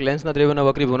વક્રી ભવનાંક લેન્સના દ્રવ્યના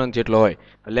વક્રી ભવનાંક જેટલો હોય.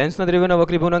 લેન્સના દ્રવ્યના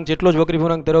વક્રી ભવનાંક જેટલો જ વક્રી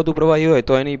ભવનાંક ધરાવતું પ્રવાહી હોય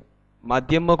તો એની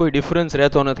માધ્યમમાં કોઈ ડિફરન્સ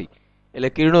રહેતો નથી. એટલે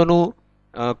કિરણોનું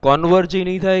કોન્વર્જ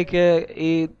નહીં થાય કે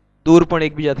એ દૂર પણ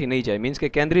એકબીજાથી નહીં જાય, મીન્સ કે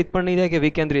કેન્દ્રિત પણ નહીં થાય કે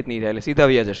વિકેન્દ્રિત નહીં થાય, એટલે સીધા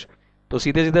વ્યા જશે. તો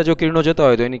સીધે સીધા જો કિરણો જતા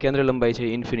હોય તો એની કેન્દ્ર લંબાઈ છે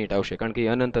ઇન્ફિનિટ આવશે, કારણ કે એ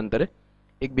અનંત અંતરે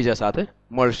એકબીજા સાથે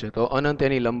મળશે. તો અનંત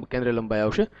એની કેન્દ્ર લંબાઈ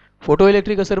આવશે.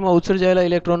 ફોટોઇલેક્ટ્રિક અસરમાં ઉત્સર્જાયેલા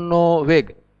ઇલેક્ટ્રોનનો વેગ,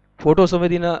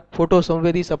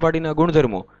 ફોટોસંવેદી સપાટીના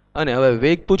ગુણધર્મો અને હવે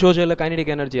વેગ પૂછો છે એટલે કાઇનેટિક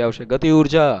એનર્જી આવશે. ગતિ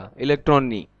ઉર્જા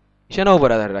ઇલેક્ટ્રોનની શેના ઉપર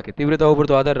આધાર રાખે? તીવ્રતા ઉપર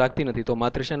તો આધાર રાખતી નથી, તો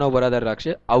માત્ર શેના ઉપર આધાર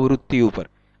રાખશે? આવૃત્તિ ઉપર.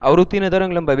 આવૃત્તિ અને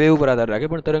તરંગ લંબાઈ બે ઉપર આધાર રાખે,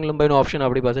 પણ તરંગ લંબાઈનો ઓપ્શન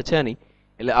આપણી પાસે છે નહીં,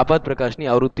 એટલે આપાત પ્રકાશની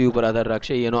આવૃત્તિ ઉપર આધાર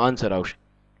રાખશે, એનો આન્સર આવશે.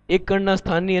 એક કણના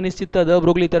સ્થાનની અનિશ્ચિતતા દ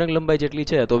બ્રોગલી તરંગ લંબાઈ જેટલી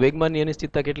છે તો વેગમાનની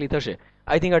અનિશ્ચિતતા કેટલી થશે?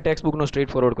 આઈ થિંક આ ટેક્સ્ટ બુકનો સ્ટ્રેટ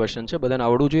ફોરવર્ડ ક્વેશ્ચન છે, બધાને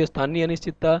આવડવું જોઈએ. સ્થાનની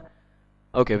અનિશ્ચિતતા,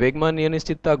 ઓકે, વેગમાનની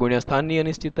અનિશ્ચિતતા ગુણ્યા સ્થાનની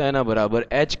અનિશ્ચિતતા એના બરાબર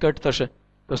h કટ થશે.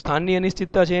 તો સ્થાનની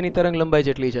અનિશ્ચિતતા છે એની તરંગ લંબાઈ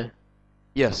જેટલી છે,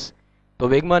 યસ. તો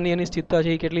વેગમાનની અનિશ્ચિતતા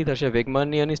છે એ કેટલી થશે?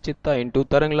 વેગમાનની અનિશ્ચિતતા ઇન્ટુ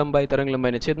તરંગ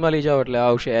લંબાઈને છેદમાં લઈ જાઓ એટલે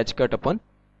આવશે h કટ અપોન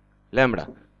લેમડા.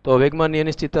 તો વેગમાનની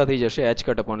અનિશ્ચિતતા થઈ જશે h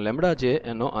કટ અપોન લેમડા, જે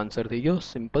એનો આન્સર થઈ ગયો.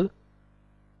 સિમ્પલ.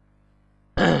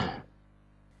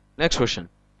 નેક્સ્ટ ક્વેશ્ચન,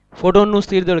 ફોટોનનું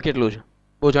સ્થિર દળ કેટલું છે?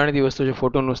 બહુ જાણીતી વસ્તુ છે,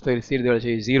 ફોટોનનું સ્થિર દળ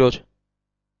છે એ 0 છે.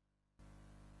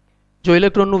 જો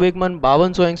ઇલેક્ટ્રોનનું વેગમાન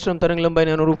 5200 એંગસ્ટ્રોમ તરંગ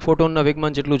લંબાઈને અનુરૂપ ફોટોનના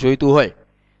વેગમાન જેટલું જોઈતું હોય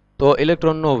તો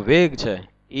ઇલેક્ટ્રોનનો વેગ છે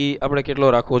એ આપણે કેટલો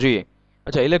રાખવો જોઈએ?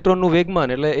 અચ્છા, ઇલેક્ટ્રોનનું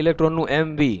વેગમાન એટલે ઇલેક્ટ્રોનનું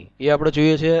mv એ આપણે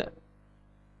જોઈએ છે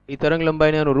એ તરંગ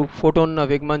લંબાઈને અનુરૂપ ફોટોનના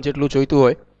વેગમાન જેટલું જોઈતું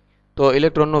હોય તો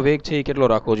ઇલેક્ટ્રોનનો વેગ છે એ કેટલો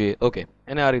રાખવો જોઈએ? ઓકે,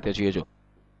 એને આ રીતે જોઈએ. જો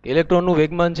ઇલેક્ટ્રોનનું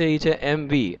વેગમાન છે એ છે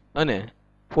mv અને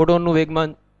ફોટોનનું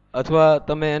વેગમાન, અથવા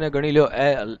તમે એને ગણી લો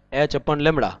h upon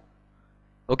lambda.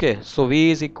 Okay, so v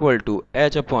is equal to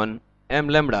h upon m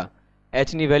lambda. h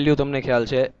ની વેલ્યુ તમને ખ્યાલ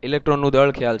છે, ઇલેક્ટ્રોનનું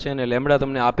દળ ખ્યાલ છે અને લેમડા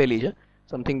તમને આપેલી છે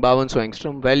સમથિંગ 5200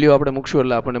 એંગસ્ટ્રોમ. વેલ્યુ આપણે મૂકશું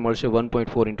એટલે આપણને મળશે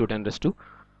 1.4 ઇન્ટુ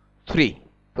 10⁻3.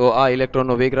 તો આ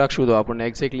ઇલેક્ટ્રોનનો વેગ રાખશું તો આપણને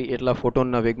એક્ઝેક્ટલી એટલા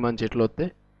ફોટોનના વેગમાન જેટલો જ તે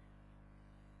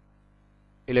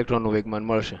ઇલેક્ટ્રોનનું વેગમાન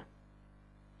મળશે.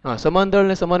 હા, સમાન દળ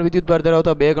ને સમાન વિદ્યુતભાર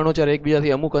ધરાવતા બે ગણોચાર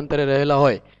એકબીજાથી અમુક અંતરે રહેલા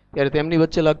હોય ત્યારે તેમની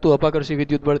વચ્ચે લાગતું અપાકર્ષી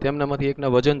વિદ્યુતબળ તેમનામાંથી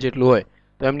એકના વજન જેટલું હોય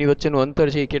તો એમની વચ્ચેનું અંતર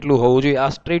છે એ કેટલું હોવું જોઈએ? આ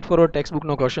સ્ટ્રેટ ફોરવર્ડ ટેક્સ્ટ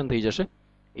બુકનો ક્વેશ્ચન થઈ જશે.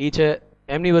 એ છે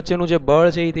એમની વચ્ચેનું જે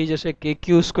બળ છે એ થઈ જશે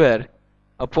kq²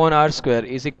 upon r²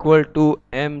 is equal to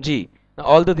mg.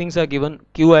 All the things are given.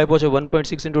 q આપ્યો છે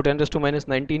 1.6 ઇન્ટુ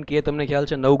 10⁻19, k તમને ખ્યાલ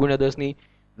છે 9 ગુણ્યા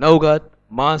 10⁹.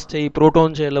 માસ છે એ પ્રોટોન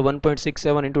છે એટલે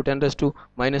 1.67 ઇન્ટુ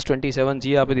 10⁻27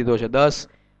 g આપી દીધો છે 10.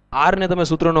 r ને તમે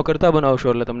સૂત્રનો કરતા બનાવશો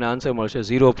એટલે તમને આન્સર મળશે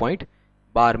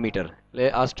 0.12 મીટર. એટલે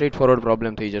આ સ્ટ્રેટ ફોરવર્ડ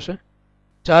પ્રોબ્લેમ થઈ જશે.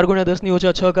 4 ગુણ્યા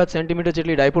 10⁻6 સેન્ટીમીટર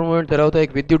જેટલી ડાયપોલ મોમેન્ટ ધરાવતા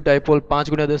એક વિદ્યુત ડાયપોલ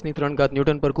 5 ગુણ્યા 10³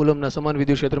 ન્યૂટન પર કુલમના સમાન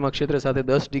વિદ્યુત ક્ષેત્રમાં ક્ષેત્ર સાથે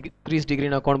 30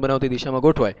 ડિગ્રીના કોણ બનાવતી દિશામાં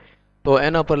ગોઠવાય તો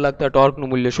એના પર લાગતા ટોર્કનું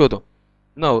મૂલ્ય શોધો.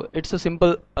 નાઉ it's a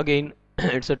simple again,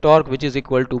 it's a torque which is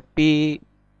equal to p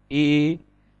e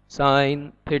sin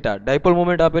theta. Dipole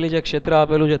moment આપેલી છે, ક્ષેત્ર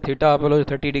આપેલું છે, થીટા આપેલો છે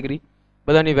 30 ડિગ્રી.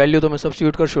 બધાની વેલ્યુ તમે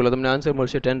સબસ્ટિટ્યુટ કરશો એટલે તમને આન્સર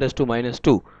મળશે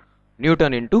 10⁻2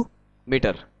 ન્યૂટન ઇન્ટુ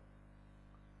મીટર.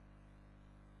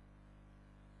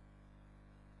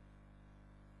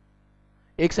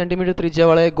 1 સેન્ટીમીટર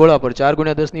ત્રિજ્યાવાળા એક ગોળા પર 4 ×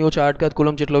 10 ની ઓછા 8 ઘાત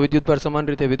કુલમ જેટલો વિદ્યુતભાર સમાન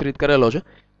રીતે વિતરિત કરેલો છે.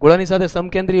 ગોળાની સાથે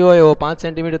સમકેન્દ્રી હોય એવો 5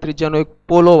 સેન્ટીમીટર ત્રિજ્યાનો એક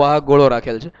પોલો વાહક ગોળો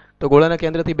રાખેલ છે. તો ગોળાના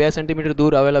કેન્દ્રથી 2 સેન્ટીમીટર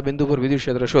દૂર આવેલા બિંદુ પર વિદ્યુત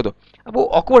ક્ષેત્ર શોધો. આ બહુ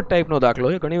ઓકવર્ડ ટાઈપનો દાખલો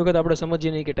છે. ઘણી વખત આપણે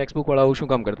સમજીએ નહીં કે ટેક્સ્ટબુક વાળા આવું શું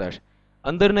કામ કરતા હશે.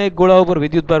 અંદરના એક ગોળા ઉપર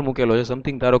વિદ્યુતભાર મૂકેલો છે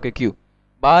સમથિંગ ધારો કે Q.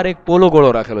 બહાર એક પોલો ગોળો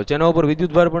રાખેલો છે જેના ઉપર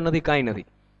વિદ્યુતભાર પણ નથી, કાંઈ નથી.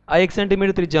 આ 1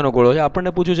 સેન્ટીમીટર ત્રિજ્યાનો ગોળો છે.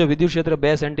 આપણને પૂછ્યું છે વિદ્યુત ક્ષેત્ર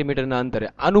 2 સેન્ટીમીટરના અંતરે.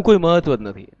 આનું કોઈ મહત્વ જ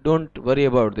નથી. Don't worry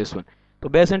about this one. તો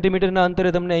 2 સેન્ટીમીટરના અંતરે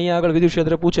તમને અહીંયા આગળ વિદ્યુત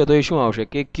ક્ષેત્ર પૂછે તો એ શું આવશે?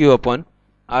 કે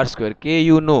Q/r². કે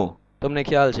યુ નો તમને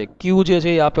ખ્યાલ છે Q જે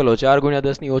છે એ આપેલો 4 ×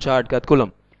 10 ની ઓછા 8 ઘાત કુલમ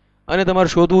અને તમારે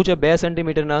શોધવું છે 2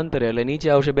 સેન્ટીમીટરના અંતરે, એટલે નીચે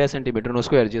આવશે 2 સેન્ટીમીટરનો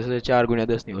સ્ક્વેર જે છે 4 ×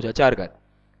 10 ની ઓછા 4 ઘાત.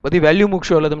 બધી વેલ્યુ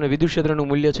મૂકશો એટલે તમને વિદ્યુત ક્ષેત્રનું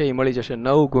મૂલ્ય છે એ મળી જશે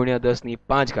 9 × 10 ની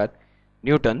 5 ઘાત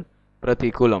ન્યૂટન પ્રતિ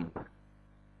કુલમ.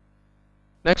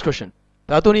 Next question.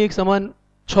 ધાતુની એક સમાન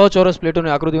 6 ચોરસ પ્લેટોને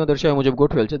આકૃતિમાં દર્શાવ્યા મુજબ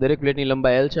ગોઠવેલ છે. દરેક પ્લેટની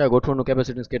લંબાઈ L છે. આ ગોઠવણનું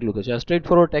કેપેસિટન્સ કેટલું થશે? આ સ્ટ્રેટ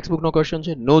ફોરવર્ડ ટેક્સ્ટબુકનો ક્વેશ્ચન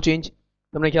છે. નો ચેન્જ.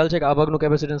 તમને ખ્યાલ છે કે આ ભાગનું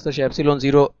કેપેસિટન્સ થશે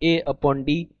ε0A/d.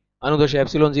 આનું થશે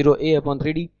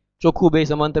ε0A/3d. ચોખ્ખું બે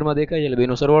સમાંતરમાં દેખાય છે એટલે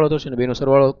બેનો સરવાળો થશે અને બેનો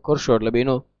સરવાળો કરશો એટલે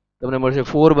બેનો તમને મળશે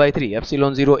 4/3.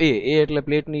 ε0A એટલે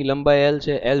પ્લેટની લંબાઈ L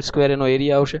છે, L² એનો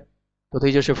એરિયા આવશે તો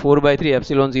થઈ જશે 4/3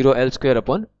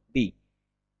 ε0L²/d.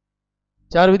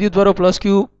 4 વિદ્યુતભારો +Q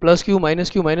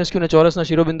 -Q ને ચોરસના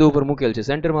શિરોબિંદુ ઉપર મૂકેલ છે.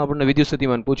 સેન્ટરમાં આપણને વિદ્યુત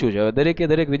સ્થિતિમાન પૂછ્યું છે. હવે દરેકે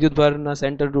દરેક વિદ્યુતભારના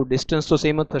સેન્ટરનું ડિસ્ટન્સ તો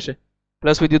સેમ જ થશે.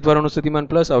 પ્લસ વિદ્યુતભારોનું સ્થિતિમાન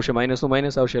પ્લસ આવશે, માઇનસનું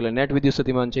માઇનસ આવશે એટલે નેટ વિદ્યુત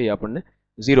સ્થિતિમાન છે એ આપણને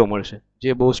 0 મળશે, જે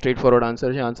બહુ સ્ટ્રેટ ફોરવર્ડ આન્સર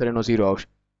છે. આન્સર એનો 0 આવશે.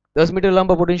 10 મીટર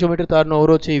લાંબા પોટેન્શિયોમીટર તારનો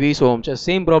અવરોધ છે એ 20 ઓહ્મ છે.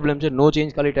 સેમ પ્રોબ્લેમ છે, નો ચેન્જ.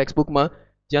 ખાલી ટેક્સ્ટબુકમાં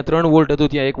જ્યાં 3 વોલ્ટ હતું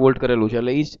ત્યાં 1 વોલ્ટ કરેલું છે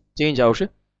એટલે એ જ ચેન્જ આવશે.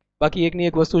 બાકી એકની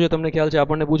એક વસ્તુ છે, તમને ખ્યાલ છે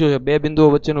આપણને પૂછ્યું છે બે બિંદુઓ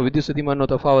વચ્ચેનો વિદ્યુત સ્થિતિમાનનો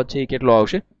તફાવત છે એ કેટલો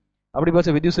આવશે. આપણી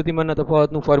પાસે વિદ્યુત સ્થિતિમાનના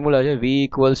તફાવતનું ફોર્મ્યુલા છે V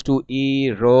 = E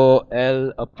ρ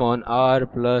L/r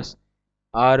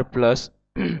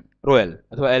ρ L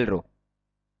અથવા L ρ.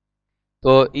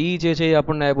 તો E જે છે એ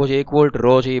આપણને આપ્યો છે 1 વોલ્ટ, ρ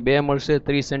છે એ 2 મળશે,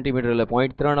 30 સેન્ટીમીટર એટલે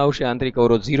 0.3 આવશે. આંતરિક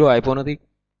અવરોધ 0 આપ્યો નથી.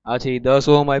 આ છે એ 10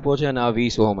 ઓહમ આપ્યો છે અને આ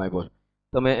 20 ઓહમ આપ્યો છે.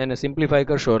 તમે એને સિમ્પ્લિફાય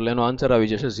કરશો એટલે એનો આન્સર આવી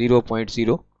જશે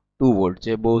 0.02 વોલ્ટ,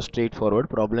 જે બહુ સ્ટ્રેટ ફોરવર્ડ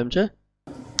પ્રોબ્લેમ છે.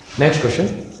 Next question.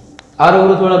 આર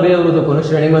અવરોધવાળા બે અવરોધકોને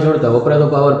શ્રેણીમાં જોડતા વપરાતો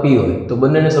પાવર P હોય તો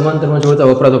બંનેને સમાંતરમાં જોડતા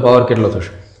વપરાતો પાવર કેટલો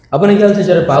થશે? આપણને ખ્યાલ છે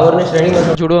જ્યારે પાવરને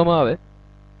શ્રેણીમાં જોડવામાં આવે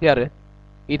ત્યારે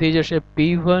એ થઈ જશે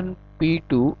P1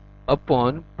 P2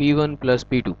 upon P1 +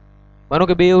 P2. માનો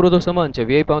કે બે અવરોધો સમાન છે,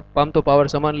 વ્યય પામતો પાવર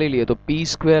સમાન લઈ લઈએ તો P²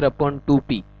 upon 2P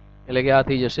એટલે કે આ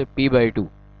થઈ જશે P/2.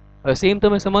 હવે સેમ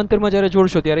તમે સમાંતરમાં જ્યારે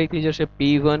જોડશો ત્યારે એ થઈ જશે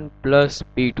P1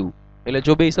 + P2 એટલે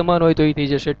જો બે સમાન હોય તો એ થઈ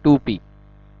જશે 2P.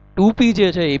 2P જે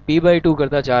છે એ P/2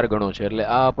 કરતાં 4 ગણો છે એટલે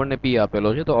આ આપણને P આપેલો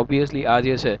છે તો ઓબ્વિયસલી આ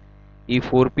જે છે એ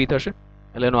 4P થશે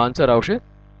એટલે એનો આન્સર આવશે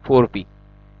 4P.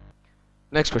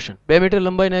 Next question. 2 મીટર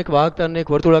લંબાઈના એક વાહક તારને એક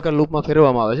વર્તુળાકાર લૂપમાં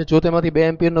ફેરવવામાં આવે છે. જો તેમાંથી 2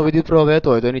 એમ્પિયરનો વિદ્યુત પ્રવાહ વહેતો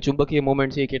હોય તો એની ચુંબકીય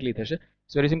મોમેન્ટ છે એ કેટલી થશે?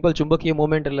 Very simple. ચુંબકીય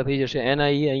મોમેન્ટ એટલે થઈ જશે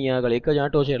NIA. અહીંયા આગળ એક જ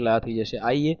આંટો છે એટલે આ થઈ જશે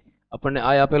IA. આપણને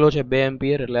I આપેલો છે 2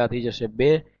 એમ્પિયર એટલે આ થઈ જશે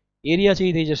 2. એરિયા છે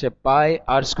એ થઈ જશે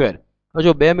πr². હવે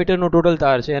જો 2 મીટરનો ટોટલ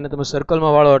તાર છે અને તમે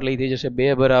સર્કલમાં વાળો એટલે એ થઈ જશે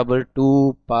 2 =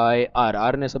 2πr.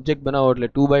 r ને સબ્જેક્ટ બનાવો એટલે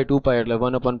 2/2π એટલે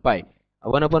 1/π.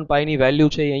 1/π ની વેલ્યુ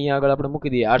છે એ અહીંયા આગળ આપણે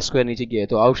મૂકી દઈએ r² ની જગ્યાએ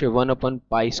તો આવશે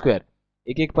 1/π².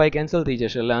 એક પાઈ કેન્સલ થઈ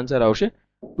જશે એટલે આન્સર આવશે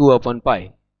 2/π.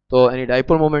 તો એની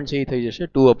ડાયપોલ મોમેન્ટ છે એ થઈ જશે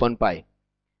 2/π.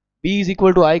 B = I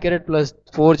 +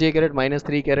 4J -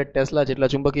 3 ટેસ્લા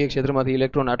જેટલા ચુંબકીય ક્ષેત્રમાંથી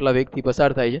ઇલેક્ટ્રોન આટલા વેગથી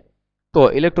પસાર થાય છે તો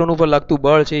ઇલેક્ટ્રોન ઉપર લાગતું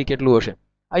બળ છે એ કેટલું હશે?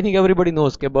 આઈ થિંક એવરીબડી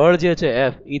નોઝ કે બળ જે છે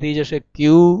F એ થઈ જશે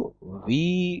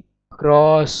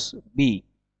Q/V×B.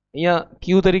 અહીંયા Q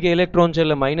તરીકે ઇલેક્ટ્રોન છે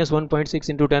એટલે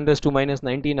 -1.6 ×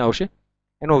 10⁻19 આવશે.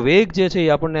 એનો વેગ જે છે એ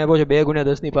આપણને આપ્યો છે 2 ×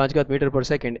 10⁵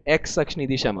 મીટર/સેકન્ડ x અક્ષની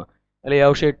દિશામાં એટલે એ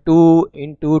આવશે 2 ×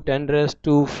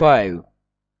 10⁵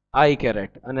 I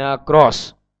કેરેટ અને આ ક્રોસ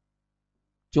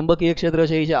ચુંબકીય ક્ષેત્ર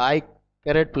છે એ છે I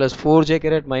caret + 4J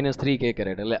caret - 3K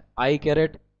caret એટલે I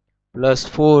caret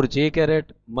 + 4J caret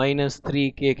 -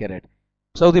 3K caret.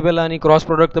 સૌથી પહેલા આની ક્રોસ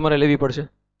પ્રોડક્ટ તમારે લેવી પડશે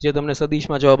જે તમને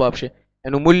સદિશમાં જવાબ આપશે.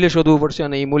 એનું મૂલ્ય શોધવું પડશે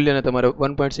અને એ મૂલ્યને તમારે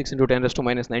 1.6 ×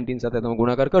 10⁻19 સાથે તમે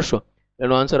ગુણાકાર કરશો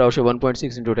એનો આન્સર આવશે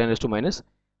 1.6 ×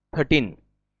 10⁻13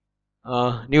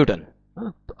 ન્યૂટન.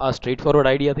 તો આ સ્ટ્રેટ ફોરવર્ડ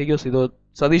આઈડિયા થઈ ગયો. સીધો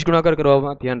સદિશ ગુણાકાર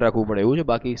કરવામાં ધ્યાન રાખવું પડે એવું છે,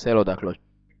 બાકી સહેલો દાખલો છે.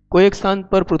 કોઈ એક સ્થાન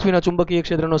પર પૃથ્વીના ચુંબકીય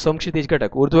ક્ષેત્રનો સમક્ષિતિજ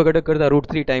ઘટક ઉર્ધ્વ ઘટક કરતાં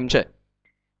 √3 ટાઈમ છે.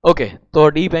 ઓકે, તો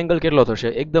ડીપ એંગલ કેટલો થશે?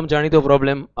 એકદમ જાણીતો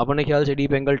પ્રોબ્લેમ. આપણને ખ્યાલ છે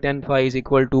deep angle tan phi =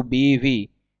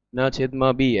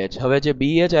 BV/BH. હવે જે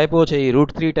BH આપ્યો છે એ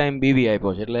 √3 ટાઈમ BV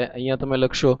આપ્યો છે એટલે અહીંયા તમે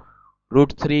લખશો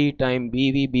 √3 time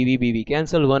BV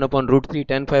cancel. 1/√3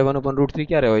 tan phi 1/√3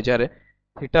 ક્યારે હોય? જ્યારે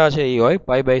થીટા છે એ હોય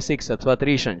π/6 અથવા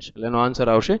 30 અંશ એટલે એનો આન્સર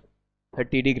આવશે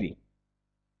 30 ડિગ્રી.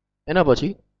 એના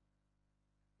પછી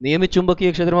નિયમિત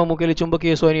ચુંબકીય ક્ષેત્રમાં મૂકેલી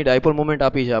ચુંબકીય સોયની ડાયપોલ મોમેન્ટ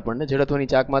આપી છે આપણને, જડત્વની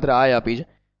ચાક માત્ર I આપી છે.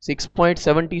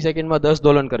 6.70 સેકન્ડમાં 10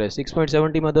 દોલન કરે.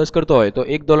 6.70 માં 10 કરતો હોય તો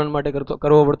 1 દોલન માટે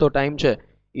કરવો પડતો ટાઈમ છે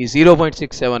એ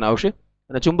 0.67 આવશે.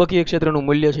 અને ચુંબકીય ક્ષેત્રનું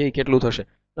મૂલ્ય છે એ કેટલું થશે?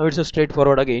 નાઉ it's a straight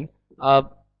forward again. આ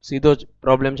સીધો જ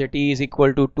પ્રોબ્લેમ છે. T is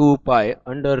equal to 2 pi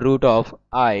under root of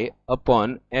I upon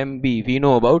MB. We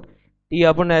know about T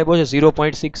આપણને આપ્યો છે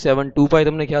 0.67, 2 pi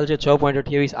તમને ખ્યાલ છે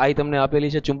 6.28, I તમને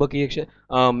આપેલી છે ચુંબકીય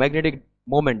મેગ્નેટિક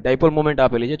મોમેન્ટ, ડાયપોલ મોમેન્ટ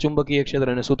આપેલી છે ચુંબકીય ક્ષેત્ર,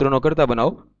 અને સૂત્રનો કરતા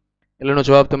બનાવો એટલે એનો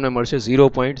જવાબ તમને મળશે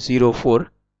 0.04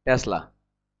 ટેસ્લા.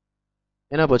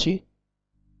 એના પછી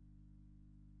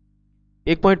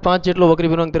 1.5 જેટલો વક્રી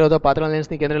વિભાગ ધરાવતા પાતળા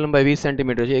લેન્સની કેન્દ્ર લંબાઈ 20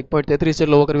 સેન્ટીમીટર છે. 1.33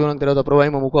 જેટલો વક્રી વિભાગ ધરાવતા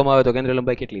પ્રવાહીમાં મૂકવામાં આવે તો કેન્દ્ર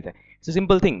લંબાઈ કેટલી થાય? ઇટ્સ અ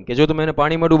સિમ્પલ થિંગ કે જો તમે એને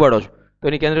પાણીમાં ડૂબાડો છો તો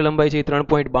એની કેન્દ્ર લંબાઈ છે એ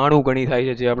 3.92 ગણી થાય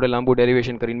છે, જે આપણે લાંબુ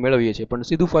ડેરિવેશન કરીને મેળવીએ છીએ. પણ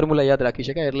સીધું ફોર્મ્યુલા યાદ રાખી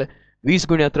શકાય, એટલે 20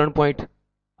 ગુણ્યા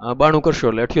 3.92 કરશો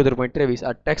એટલે 78.23.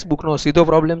 આ ટેક્સ્ટ બુકનો સીધો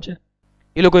પ્રોબ્લેમ છે,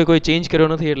 એ લોકોએ કોઈ ચેન્જ કર્યો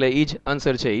નથી, એટલે એ જ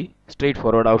આન્સર છે એ સ્ટ્રેટ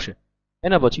ફોરવર્ડ આવશે.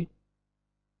 એના પછી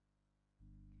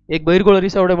એક બહિર્ગોળ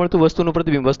અરીસા વડે મળતું વસ્તુનું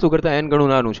પ્રતિબિંબ વસ્તુ કરતાં n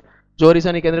ગણું નાનું છે. જો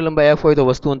અરીસાની કેન્દ્ર લંબાઈ f હોય તો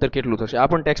વસ્તુ અંતર કેટલું થશે? આ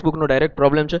પણ ટેક્સ્ટ બુકનો ડાયરેક્ટ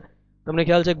પ્રોબ્લેમ છે. તમને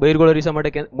ખ્યાલ છે કે બહિર્ગોળ અરીસા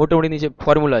માટે મોટવણીની જે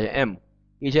ફોર્મ્યુલા છે m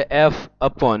એ છે f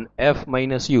upon f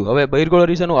minus u. હવે બહિર્ગોળ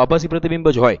અરીસાનું આભાસી પ્રતિબિંબ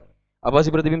જ હોય,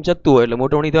 આભાસી પ્રતિબિંબ ચત્તું હોય એટલે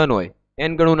મોટવણી ધન હોય,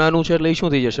 n ગણું નાનું છે એટલે એ શું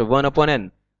થઈ જશે? 1 upon n,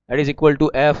 that is equal to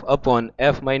f upon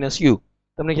f minus u.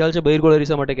 તમને ખ્યાલ છે બહિર્ગોળ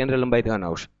અરીસા માટે કેન્દ્ર લંબાઈ ધન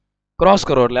આવશે. ક્રોસ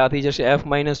કરો એટલે આ થઈ જશે f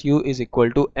minus u is equal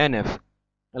to nf,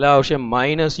 એટલે આવશે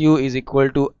minus u is equal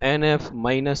to nf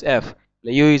minus f,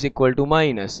 એટલે u is equal to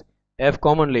minus f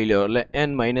common લઈ લો એટલે n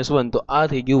minus 1. તો આ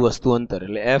થઈ ગયું વસ્તુ અંતર,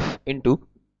 એટલે f into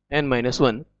n minus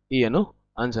 1 એ એનો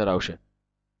આન્સર આવશે.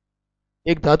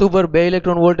 એક ધાતુ પર 2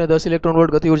 ઇલેક્ટ્રોન વોલ્ટ અને 10 ઇલેક્ટ્રોન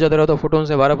વોલ્ટ ગતિ ઉર્જા ધરાવતા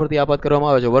ફોટોન્સને વારાફરતી આપાત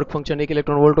કરવામાં આવે છે. વર્ક ફંક્શન 1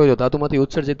 ઇલેક્ટ્રોન વોલ્ટ હોય તો ધાતુમાંથી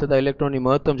ઉત્સર્જિત થતા ઇલેક્ટ્રોનની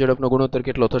મહત્તમ ઝડપનો ગુણોત્તર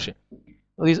કેટલો થશે?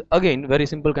 This again very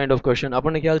simple kind of question.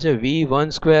 આપણને ખ્યાલ છે v1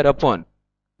 square upon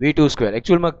v2 square,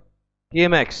 એકચ્યુઅલમાં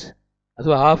kmax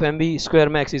અથવા half mv square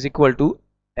max is equal to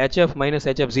hf minus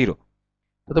hf0.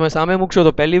 તો તમે સામે મૂકશો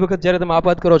તો પહેલી વખત જ્યારે તમે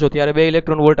આપાત કરો છો ત્યારે 2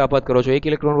 ઇલેક્ટ્રોન વોલ્ટ આપાત કરો છો. 1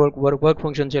 ઇલેક્ટ્રોન વોલ્ટ વર્ક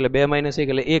ફંક્શન છે એટલે 2 માઇનસ 1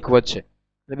 એટલે 1 વધશે,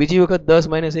 અને બીજી વખત 10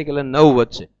 માઇનસ 1 એટલે 9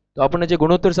 વધશે. તો આપણને જે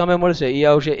ગુણોત્તર સામે મળશે એ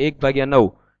આવશે 1/9.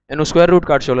 એનું સ્ક્વેર રૂટ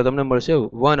કાઢશો એટલે તમને મળશે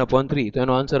 1/3. તો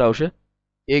એનો આન્સર આવશે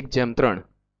 1/3.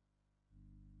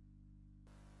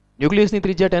 ન્યુક્લિયસની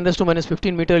ત્રિજ્યા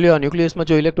 10⁻15 મીટર લ્યો. ન્યુક્લિયસમાં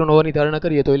જો ઇલેક્ટ્રોન હોવાની ધારણા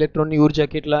કરીએ તો ઇલેક્ટ્રોનની ઉર્જા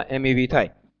કેટલા MeV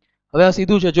થાય? હવે આ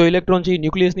સીધું છે, જો ઇલેક્ટ્રોન છે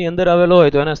ન્યુક્લિયસની અંદર આવેલો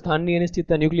હોય તો એના સ્થાનની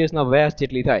અનિશ્ચિતતા ન્યુક્લિયસના વ્યાસ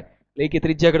જેટલી થાય, એટલે કે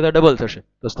ત્રિજ્યા કરતાં ડબલ થશે.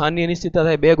 તો સ્થાનની અનિશ્ચિતતા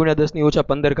થાય 2 ×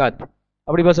 10⁻15 ઘાત.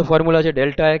 આપણી પાસે ફોર્મ્યુલા છે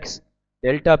delta x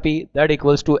delta P that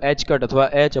equals to h cut અથવા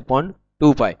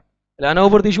h/2π. એટલે આના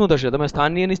ઉપરથી શું થશે? તમે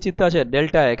સ્થાનની અનિશ્ચિતતા છે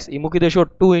ડેલ્ટા એક્સ એ મૂકી દેશો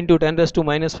 2 ×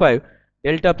 10⁻5.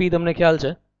 ડેલ્ટા પી તમને ખ્યાલ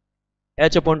છે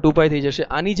h/2π થઈ જશે.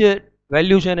 આની જે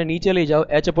વેલ્યુ છે એને નીચે લઈ જાઓ.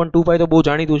 h/2π તો બહુ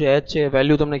જાણીતું છે, h છે,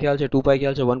 વેલ્યુ તમને ખ્યાલ છે 2π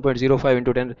ખ્યાલ છે 1.05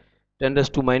 ×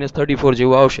 10⁻34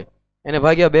 જેવું આવશે. એને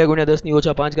ભાગ્યા 2 ×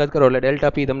 10⁻5 કરો એટલે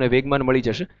ડેલ્ટા પી તમને વેગમાન મળી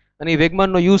જશે. અને એ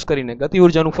વેગમાનનો યુઝ કરીને ગતિ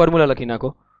ઉર્જાનું ફોર્મ્યુલા લખી નાખો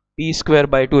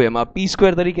p²/2m. આ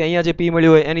p² તરીકે અહીંયા જે p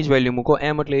મળ્યું હોય એની જ વેલ્યુ મૂકો.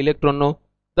 m એટલે ઇલેક્ટ્રોનનો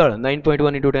દળ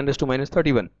 9.1 ×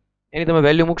 10⁻31. એની તમે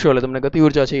વેલ્યુ મૂકશો એટલે તમને ગતિ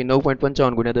ઉર્જા છે એ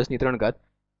 9.55 × 10⁻³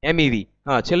 MeV.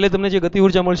 હા, છેલ્લે તમને જે ગતિ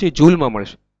ઉર્જા મળશે એ જૂલમાં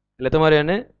મળશે, એટલે તમારે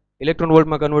એને ઇલેક્ટ્રોન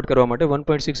વોલ્ટમાં કન્વર્ટ કરવા માટે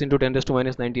 1.6 ×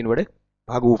 10⁻19 વડે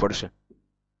ભાગવું પડશે.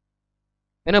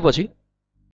 એના પછી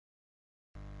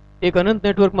એક અનંત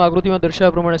નેટવર્કમાં આકૃતિમાં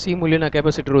દર્શાવ્યા પ્રમાણે C મૂલ્યના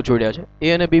કેપેસિટરો જોડ્યા છે. A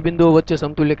અને B બિંદુઓ વચ્ચે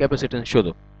સમતુલ્ય કેપેસિટન્સ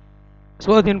શોધો.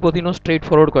 સ્વઅધ્યયન પોથીનો સ્ટ્રેટ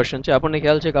ફોરવર્ડ ક્વેશ્ચન છે. આપણને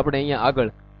ખ્યાલ છે કે આપણે અહીંયા આગળ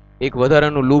એક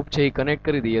વધારાનું લૂપ છે એ કનેક્ટ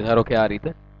કરી દઈએ, ધારો કે આ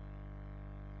રીતે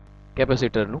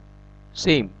કેપેસિટરનું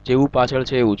સેમ જેવું પાછળ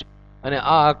છે એવું જ, અને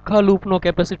આ આખા લૂપનો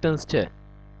કેપેસિટન્સ છે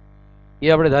એ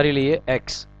આપણે ધારી લઈએ x.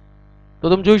 તો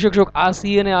તમે જોઈ શકશો કે આ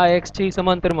C અને આ x છે એ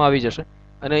સમાંતરમાં આવી જશે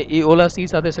અને એ ઓલા C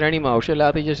સાથે શ્રેણીમાં આવશે, એટલે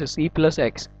આ થઈ જશે C પ્લસ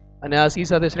x, અને આ C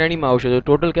સાથે શ્રેણીમાં આવશે. તો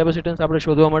ટોટલ કેપેસિટન્સ આપણે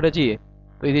શોધવા માટે જઈએ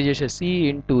તો એ થઈ જશે C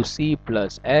 × C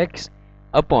plus x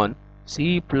upon C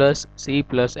plus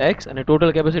x, અને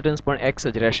ટોટલ કેપેસિટન્સ પણ x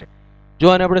જ રહેશે. જો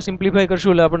આને આપણે સિમ્પ્લિફાય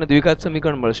કરશું એટલે આપણને દ્વિઘાત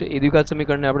સમીકરણ મળશે. એ દ્વિઘાત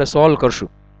સમીકરણને આપણે સોલ્વ કરશું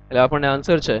એટલે આપણને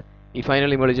આન્સર છે એ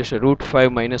ફાઇનલી મળી જશે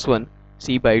 √5 - 1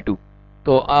 C/2.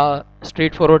 તો આ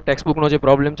સ્ટ્રેટ ફોરવર્ડ ટેક્સ્ટ બુકનો જે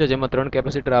પ્રોબ્લેમ છે જેમાં 3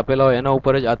 કેપેસિટર આપેલા હોય એના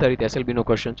ઉપર જ આધારિત SLBનો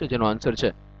ક્વેશ્ચન છે, જેનો આન્સર છે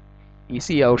EC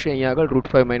આવશે અહીંયા આગળ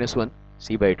 √5 - 1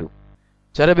 C/2.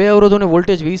 જ્યારે બે અવરોધોને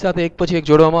વોલ્ટેજ V સાથે એક પછી એક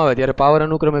જોડવામાં આવે ત્યારે પાવર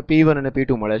અનુક્રમે P1 અને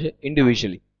P2 મળે છે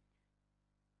ઇન્ડિવિજ્યુઅલી.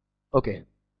 ઓકે,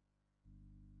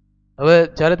 હવે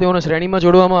જ્યારે તેઓને શ્રેણીમાં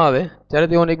જોડવામાં આવે ત્યારે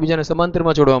તેઓને એકબીજાને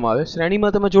સમાંતરમાં જોડવામાં આવે.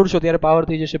 શ્રેણીમાં તમે જોડશો ત્યારે પાવર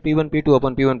થઈ જશે P1 P2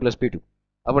 / P1 + P2.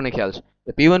 આપણને ખ્યાલ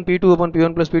છે P1 P2 /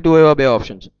 P1 + P2 એવા બે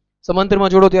ઓપ્શન છે.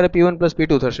 સમાંતરમાં જોડો ત્યારે P1 +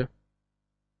 P2 થશે.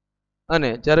 અને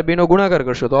જ્યારે બેનો ગુણાકાર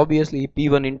કરશો તો ઓબ્વિયસલી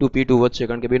P1 ઇન્ટુ P2 વધશે,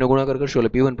 કારણ કે બેનો ગુણાકાર કરશો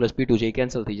એટલે P1 પ્લસ P2 છે એ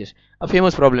કેન્સલ થઈ જશે. આ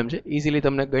ફેમસ પ્રોબ્લેમ છે, ઇઝીલી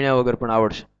તમને ગણ્યા વગર પણ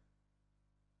આવડશે.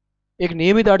 એક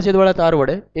નિયમિત આડછેદવાળા તાર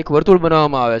વડે એક વર્તુળ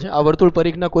બનાવવામાં આવે છે. આ વર્તુળ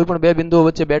પરિઘના કોઈ પણ બે બિંદુઓ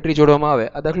વચ્ચે બેટરી જોડવામાં આવે.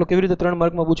 આ દાખલો કેવી રીતે 3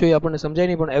 માર્કમાં પૂછ્યો એ આપણને સમજાય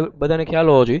નહીં, પણ બધાને ખ્યાલ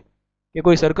હોવો જોઈએ કે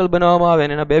કોઈ સર્કલ બનાવવામાં આવે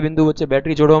અને એના બે બિંદુ વચ્ચે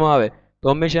બેટરી જોડવામાં આવે તો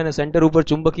હંમેશા એને સેન્ટર ઉપર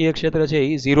ચુંબકીય ક્ષેત્ર છે એ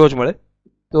 0 જ મળે.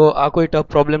 તો આ કોઈ ટફ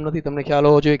પ્રોબ્લેમ નથી, તમને ખ્યાલ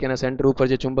હોવો જોઈએ કે એના સેન્ટર ઉપર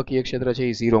જે ચુંબકીય ક્ષેત્ર છે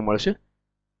એ 0 મળશે.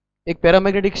 એક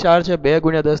પેરામેગ્નેટિક ક્ષાર છે 2 ×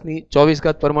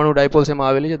 10⁻²4 પરમાણુ ડાયપોલ્સ એમાં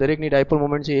આવેલી છે. દરેકની ડાયપોલ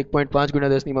મોમેન્ટ છે 1.5 ×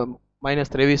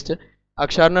 10⁻³ છે. આ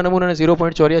ક્ષારના નમૂનાને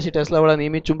 0.84 ટેસ્લાવાળા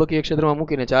નિયમિત ચુંબકીય ક્ષેત્રમાં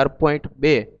મૂકીને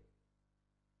 4.2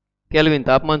 કેલ્વિન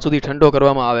તાપમાન સુધી ઠંડો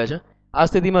કરવામાં આવે છે. આ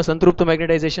સ્થિતિમાં સંતૃપ્ત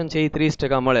મેગ્નેટાઇઝેશન છે એ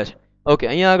 30% મળે છે. ઓકે,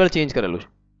 અહીંયા આગળ ચેન્જ કરેલું છે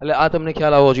એટલે આ તમને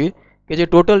ખ્યાલ આવવો જોઈએ કે જે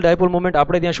ટોટલ ડાયપોલ મોમેન્ટ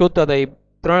આપણે ત્યાં શોધતા હતા એ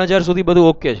 3000 સુધી બધું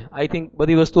ઓકે છે. આઈ થિંક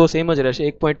બધી વસ્તુઓ સેમ જ રહેશે.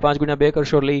 1.5 × 2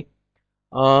 કરશો એટલે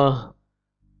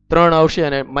 3 આવશે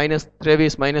અને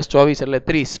 -23 -24 એટલે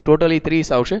 30, ટોટલી 30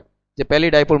 આવશે. જે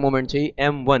પહેલી ડાયપોલ મોમેન્ટ છે એ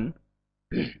M1.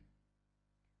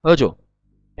 હવે જો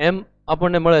એમ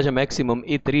આપણને મળે છે મેક્સિમમ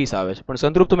એ 30 આવે છે, પણ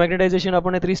સંતૃપ્ત મેગ્નેટાઇઝેશન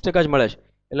આપણને 30% જ મળે છે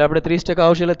એટલે આપણે 30%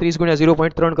 આવશે એટલે 30 ×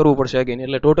 0.3 કરવું પડશે અગેન,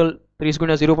 એટલે ટોટલ 30 ×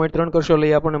 0.3 કરશો એટલે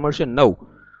એ આપણને મળશે 9.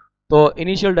 તો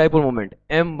ઇનિશિયલ ડાયપોલ મોમેન્ટ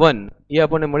M1 એ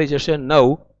આપણને મળી જશે 9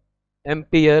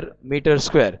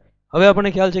 Ampere/m². હવે આપણને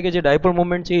ખ્યાલ છે કે જે ડાયપોલ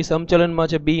મોમેન્ટ છે એ સમચલનમાં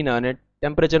છે B ના અને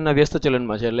ટેમ્પરેચરના વ્યસ્ત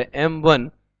ચલનમાં છે, એટલે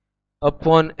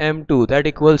M1/m2 that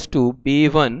equals to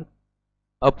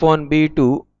B1/B2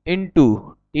 into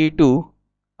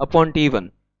T2/T1.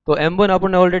 તો M1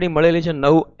 આપણને ઓલરેડી મળેલી છે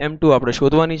 9, M2 આપણે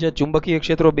શોધવાની છે. ચુંબકીય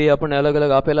ક્ષેત્રો બે આપણને અલગ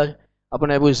અલગ આપેલા છે.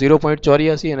 આપણને આપ્યું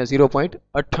 0.84 અને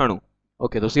 0.98.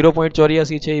 ઓકે, તો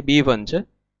 0.84 છે એ B1 છે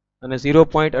અને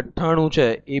 0.98 છે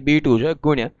એ B2 છે,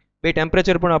 ગુણ્યા બે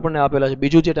ટેમ્પરેચર પણ આપણને આપેલા છે.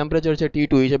 બીજું જે ટેમ્પરેચર છે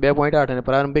T2 એ છે 2.8 અને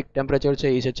પ્રારંભિક ટેમ્પરેચર છે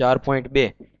એ છે 4.2.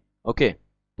 ઓકે,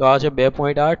 તો આ છે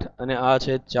 2.8 અને આ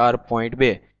છે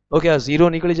 4.2. ઓકે, આ 0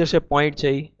 નીકળી જશે, પોઈન્ટ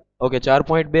છે એ. ઓકે,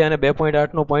 4.2 અને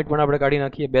 2.8 નો પોઈન્ટ પણ આપણે કાઢી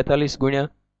નાખીએ. 42 ગુણ્યા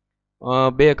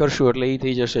 2 કરશું એટલે એ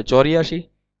થઈ જશે 84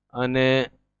 અને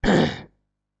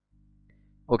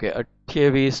ઓકે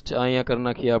 28 અહીંયા કરી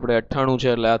નાખીએ આપણે 98 છે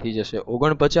એટલે આ થઈ જશે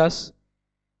 49.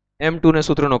 M2 ને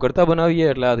સૂત્રનો કરતા બનાવીએ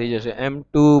એટલે આ થઈ જશે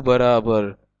M2 બરાબર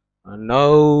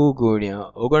 9 ગુણ્યા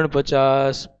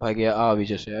 49 ભાગ્યા આ આવી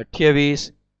જશે 28.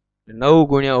 9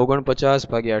 ગુણ્યા 49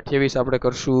 ભાગ્યા 28 આપણે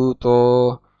કરશું તો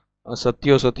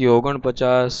 7 7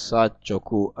 49, 7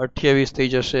 ચોખ્ખું 28 થઈ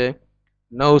જશે.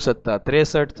 9 +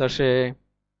 63 થશે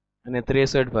અને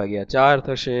 63 ભાગ્યા 4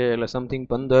 થશે એટલે સમથિંગ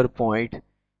 15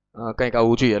 કંઈક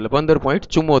આવવું જોઈએ, એટલે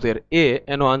 15.74 એ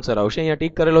એનો આન્સર આવશે. અહીંયા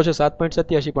ટીક કરેલો છે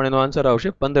 7.87 પણ એનો આન્સર આવશે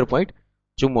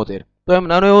 15.74. તો એમ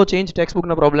નાનો એવો ચેન્જ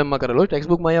ટેક્સ્ટબુકના પ્રોબ્લેમમાં કરેલો છે.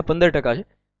 ટેક્સ્ટબુકમાં અહીંયા 15% છે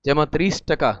જેમાં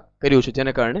 30% કર્યું છે,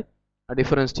 જેને કારણે આ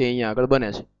ડિફરન્સ છે અહીંયા આગળ બને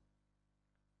છે.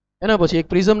 એના પછી એક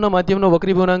પ્રિઝમના માધ્યમનો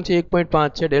વક્રી ગુણાંક છે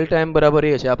 1.5 છે, ડેલ્ટા M બરાબર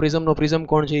એ છે. આ પ્રિઝમનો પ્રિઝમ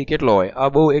કોણ છે એ કેટલો હોય? આ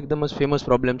બહુ એકદમ જ ફેમસ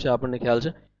પ્રોબ્લેમ છે, આપણને ખ્યાલ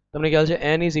છે. તમને ખ્યાલ છે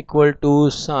n =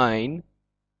 sin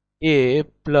A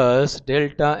plus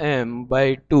delta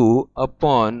m/2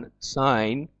 upon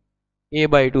sin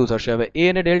A/2 થશે. હવે a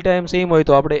અને ડેલ્ટા m સેમ હોય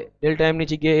તો આપણે ડેલ્ટા m ની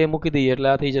જગ્યાએ a મૂકી દઈએ એટલે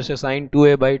આ થઈ જશે sin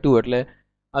 2A/2 એટલે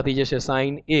આ થઈ જશે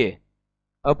sin A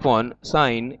upon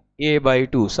sin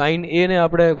A/2. sin A ને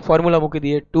આપણે ફોર્મ્યુલા મૂકી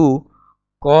દઈએ 2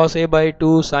 cos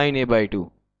A/2 sin A/2,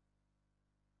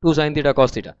 2 sin θ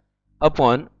cos θ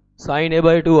upon sin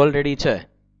A/2 already છે.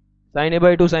 sin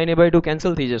A/2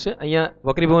 કેન્સલ થઈ જશે. અહીંયા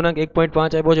વક્રી ગુણાંક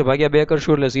 1.5 આપ્યો છે, ભાગ્યા 2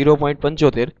 કરશું એટલે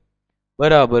 0.75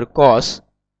 બરાબર cos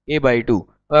A/2.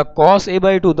 હવે cos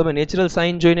A/2 તમે નેચરલ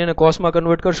સાઇન જોઈને એને cosમાં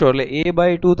કન્વર્ટ કરશો એટલે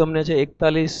A/2 તમને છે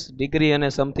 41 ડિગ્રી અને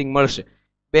સમથિંગ મળશે.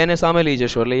 બેને સામે લઈ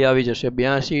જશો એટલે એ આવી જશે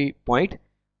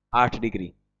 82.8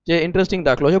 ડિગ્રી. જે ઇન્ટરેસ્ટિંગ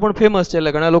દાખલો છે પણ ફેમસ છે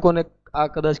એટલે ઘણા લોકોને આ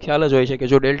કદાચ ખ્યાલ જ હોય છે કે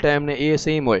જો ડેલ્ટા એમ ને એ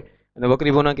સેમ હોય અને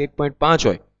વક્રી ગુણાંક 1.5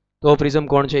 હોય તો પ્રિઝમ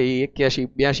કોણ છે એ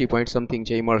 82 પોઈન્ટ સમથિંગ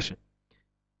છે એ મળશે.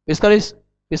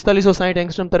 4560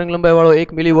 એંગસ્ટ્રોમ તરંગ લંબાઈવાળો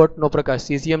 1 મિલીવોટનો પ્રકાશ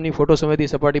સીઝિયમની ફોટોસંવેદી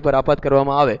સપાટી પર આપાત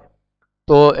કરવામાં આવે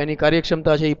તો એની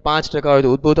કાર્યક્ષમતા છે એ 5% હોય તો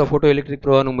ઉદ્ભવતા ફોટો ઇલેક્ટ્રિક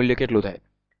પ્રવાહનું મૂલ્ય કેટલું થાય?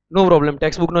 નો પ્રોબ્લેમ,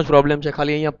 ટેક્સ્ટબુકનો જ પ્રોબ્લેમ છે,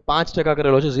 ખાલી અહીંયા 5%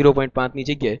 કરેલો છે 0.5 ની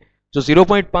જગ્યાએ. જો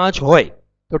 0.5 હોય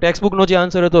તો ટેક્સ્ટબુકનો જે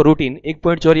આન્સર હતો રૂટીન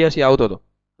 1.84 આવતો હતો.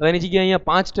 હવે એની જગ્યાએ અહીંયા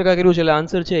 5% કર્યું છે એટલે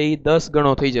આન્સર છે એ 10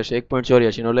 ગણો થઈ જશે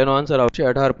 1.84 નો, એટલે એનો આન્સર આવશે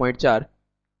 18.4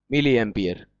 મિલી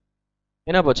એમ્પિયર.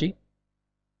 એના પછી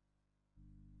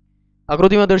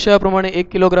આકૃતિમાં દર્શાવ્યા પ્રમાણે 1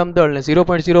 કિલોગ્રામ દળ ને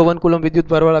 0.01 કુલમ વિદ્યુત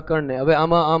ભારવાળા કણને, હવે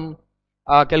આમાં આમ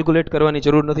આ કેલ્ક્યુલેટ કરવાની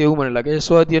જરૂર નથી એવું મને લાગે છે.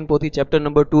 સ્વ અધ્યયન પોથી ચેપ્ટર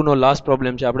નંબર 2 નો લાસ્ટ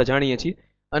પ્રોબ્લેમ છે, આપણે જાણીએ છીએ.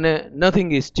 અને નથિંગ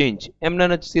ઇઝ ચેન્જ, એમને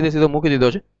સીધો મૂકી દીધો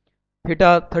છે.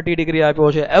 થીટા 30 ડિગ્રી આપ્યો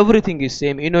છે, એવરીથિંગ ઇઝ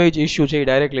સેમ. એનો જ ઇશ્યુ છે એ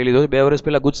ડાયરેક્ટ લઈ લીધો છે. 2 વર્ષ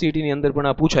પહેલા GSEB ની અંદર પણ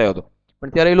આ પૂછાયો હતો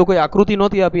પણ ત્યારે એ લોકોએ આકૃતિ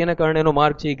નહોતી આપી, એના કારણે એનો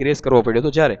માર્ક છે એ ગ્રેસ કરવો પડ્યો.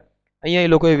 તો જ્યારે અહીંયા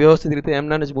એ લોકોએ વ્યવસ્થિત રીતે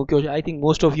એમના જ મૂક્યો છે. I think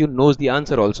most of you nose the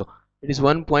answer also. It is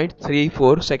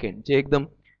 1.34 second, જે એકદમ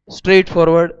સ્ટ્રેટ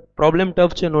ફોરવર્ડ. પ્રોબ્લેમ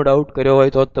ટફ છે, નો ડાઉટ. કર્યો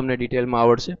હોય તો જ તમને ડિટેલમાં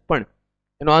આવડશે, પણ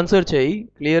એનો આન્સર છે એ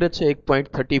ક્લિયર જ છે.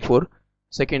 1.34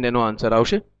 સેકન્ડ એનો આન્સર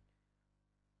આવશે.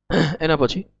 એના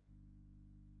પછી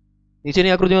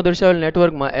નીચેની આકૃતિમાં દર્શાવેલ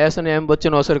નેટવર્કમાં એસ અને એમ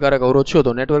વચ્ચેનો અસરકારક અવરોધ શોધો.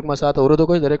 તો નેટવર્કમાં 7 અવરોધો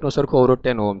હોય, દરેકનો સરખો અવરોધ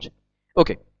 10 ઓહમ છે.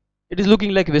 Okay, it is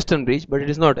looking like western bridge, but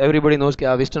it is not. Everybody nose કે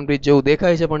આ વેસ્ટર્ન બ્રિજ જેવું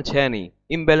દેખાય છે, પણ છે નહીં.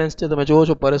 ઇમ્બેલેન્સ છે, તમે જુઓ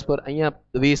છો પરસ્પર. અહીંયા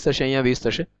 20 થશે, અહીંયા 20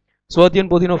 થશે. સ્વઅધ્યયન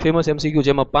પોથીનો ફેમસ MCQ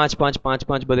જેમાં 5 5 5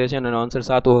 5 બધે છે અને એનો આન્સર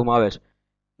 7 ઓહમ આવે છે.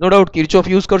 નો ડાઉટ કિર્ચોફ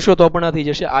યુઝ કરશો તો પણ આ થઈ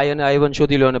જશે. I અને I1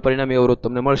 શોધી લો અને પરિણામી અવરોધ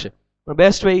તમને મળશે. પણ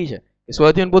બેસ્ટ વે એ છે કે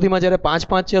સ્વઅધ્યયન પોથીમાં જ્યારે 5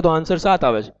 5 છે તો આન્સર 7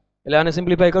 આવે છે. એટલે આને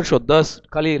સિમ્પ્લિફાઈ કરશો, 10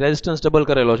 ખાલી રેઝિસ્ટન્સ ડબલ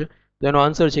કરેલો છે, તો એનો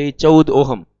આન્સર છે એ 14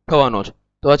 ઓહમ થવાનો છે.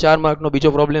 તો આ 4 માર્કનો બીજો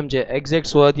પ્રોબ્લેમ છે,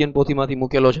 એક્ઝેક્ટ સ્વઅધ્યયન પોથીમાંથી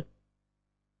મૂકેલો છે.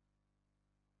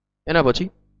 એના પછી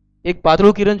એક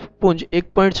પાતળું કિરણપુંજ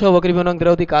 1.6 વક્રી વળાંક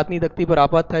ધરાવતી કાચની તકતી પર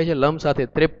આપાત થાય છે. લંબ સાથે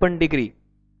 53 ડિગ્રી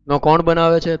નો કોણ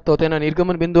બનાવે છે. તો તેના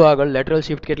નિર્ગમન બિંદુ આગળ લેટરલ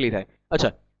શિફ્ટ કેટલી થાય?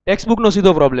 અચ્છા, ટેક્સ્ટબુકનો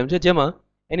સીધો પ્રોબ્લેમ છે, જેમાં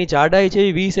એની જાડાઈ છે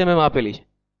એ 20 mm આપેલી છે.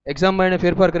 એક્ઝામમાં એને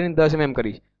ફેરફાર કરીને 10 mm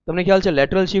કરી છે. તમને ખ્યાલ છે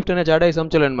લેટરલ શિફ્ટ અને જાડાઈ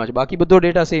સમચલનમાં છે, બાકી બધો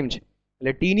ડેટા સેમ છે.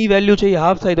 એટલે ટી ની વેલ્યુ છે એ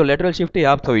હાફ થાય તો લેટરલ શિફ્ટ એ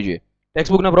હાફ થવી જોઈએ.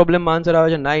 ટેક્સ્ટબુકના પ્રોબ્લેમમાં આન્સર આવે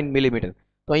છે 9 મિલીમીટર.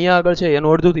 તો અહીંયા આગળ છે એનું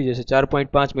અડધું થઈ જશે,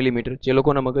 4.5 મિલીમીટર. જે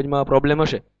લોકોના મગજમાં પ્રોબ્લેમ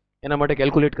હશે એના માટે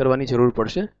કેલ્ક્યુલેટ કરવાની જરૂર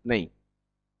પડશે નહીં.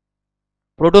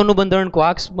 પ્રોટોનનું બંધારણ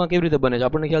ક્વાર્ક્સમાં કેવી રીતે બને છે?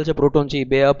 આપણને ખ્યાલ છે પ્રોટોન છે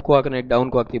 2 અપ ક્વાર્ક અને 1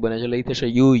 ડાઉન ક્વાર્કથી બને છે. એટલે એ થશે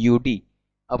UUT.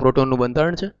 આ પ્રોટોનનું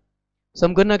બંધારણ છે.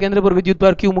 સમઘનના કેન્દ્ર પર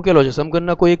વિદ્યુતભાર Q મૂકેલો છે.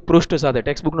 સમઘનના કોઈ એક પૃષ્ઠ સાથે,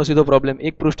 ટેક્સ્ટબુકનો સીધો પ્રોબ્લેમ,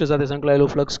 એક પૃષ્ઠ સાથે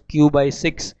સંકળાયેલું ફ્લક્સ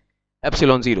Q/6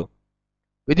 ε0.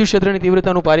 વિદ્યુત ક્ષેત્રની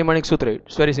તીવ્રતાનું પારિમાણિક સૂત્ર,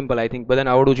 it's very simple. I think બધાને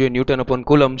આવડવું જોઈએ. ન્યૂટન અપોન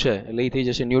કુલમ છે, એટલે એ થઈ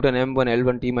જશે ન્યૂટન M1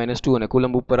 L1 T-2 અને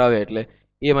કુલમ ઉપર આવે એટલે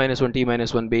A-1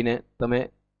 T-1 બેને તમે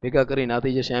ભેગા કરીને આ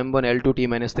થઈ જશે M1 L2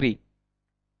 T-3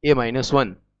 A-1.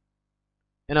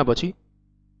 એના પછી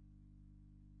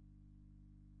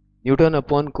ન્યૂટન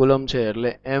અપોન કુલમ છે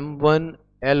એટલે M1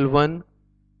 L1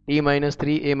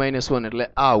 T-3 A-1 એટલે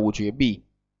આ આવવું જોઈએ B.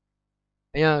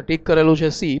 અહીંયા ટીક કરેલું છે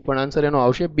C, પણ આન્સર એનો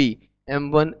આવશે B,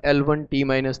 M1 L1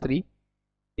 T-3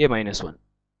 A-1.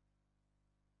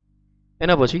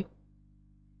 એના પછી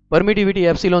પરમિટિવિટી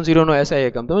ε0 નો SI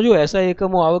એકમ. તમે જો SI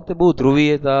એકમો આ વખતે બહુ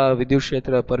ધ્રુવીયતા, વિદ્યુત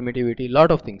ક્ષેત્ર, પરમિટિવિટી,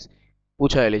 લોટ ઓફ થિંગ્સ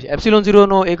પૂછાયેલી છે. ε0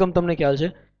 નો એકમ તમને ખ્યાલ છે,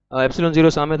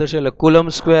 ε0 સામે થશે એટલે coulomb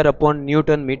square upon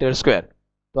newton metre square.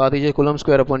 તો આ થઈ જાય coulomb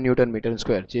square upon newton metre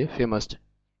square, જે ફેમસ છે.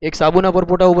 એક સાબુના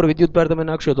પરપોટા ઉપર વિદ્યુતભાર તમે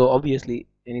નાખશો તો ઓબ્વિયસલી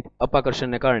એની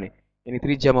અપાકર્ષણને કારણે એની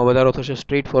ત્રિજ્યામાં વધારો થશે.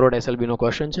 સ્ટ્રેટ ફોરવર્ડ SLB નો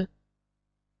ક્વેશ્ચન છે.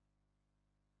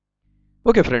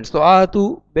 ઓકે ફ્રેન્ડ્સ, તો આ હતું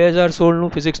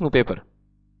 2016નું ફિઝિક્સનું પેપર.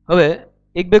 હવે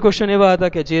એક બે ક્વેશ્ચન એવા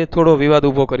હતા કે જે થોડો વિવાદ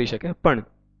ઊભો કરી શકે, પણ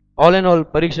ઓલ એન્ડ ઓલ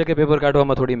પરીક્ષકે પેપર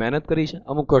કાઢવામાં થોડી મહેનત કરી છે.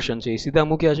 અમુક ક્વેશ્ચન છે એ સીધા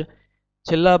મૂક્યા છે.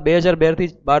 છેલ્લા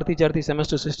 2012-13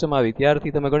 સેમેસ્ટર સિસ્ટમ આવી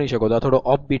ત્યારથી તમે ગણી શકો તો આ થોડો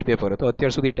ઓફ બીટ પેપર હતો.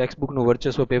 અત્યાર સુધી ટેક્સ્ટબુકનું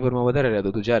વર્ચસ્વ પેપરમાં વધારે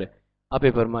રહેતું હતું, જ્યારે આ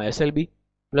પેપરમાં SLB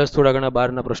પ્લસ થોડા ઘણા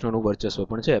બહારના પ્રશ્નોનું વર્ચસ્વ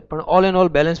પણ છે. પણ all and all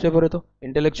balance paper હતો.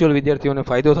 ઇન્ટેલેક્ચ્યુઅલ વિદ્યાર્થીઓને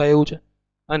ફાયદો થાય એવું છે,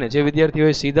 અને જે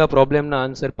વિદ્યાર્થીઓએ સીધા પ્રોબ્લેમના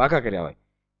આન્સર પાકા કર્યા હોય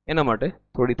એના માટે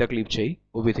થોડી તકલીફ છે એ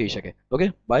ઊભી થઈ શકે. Okay,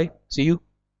 by, C you.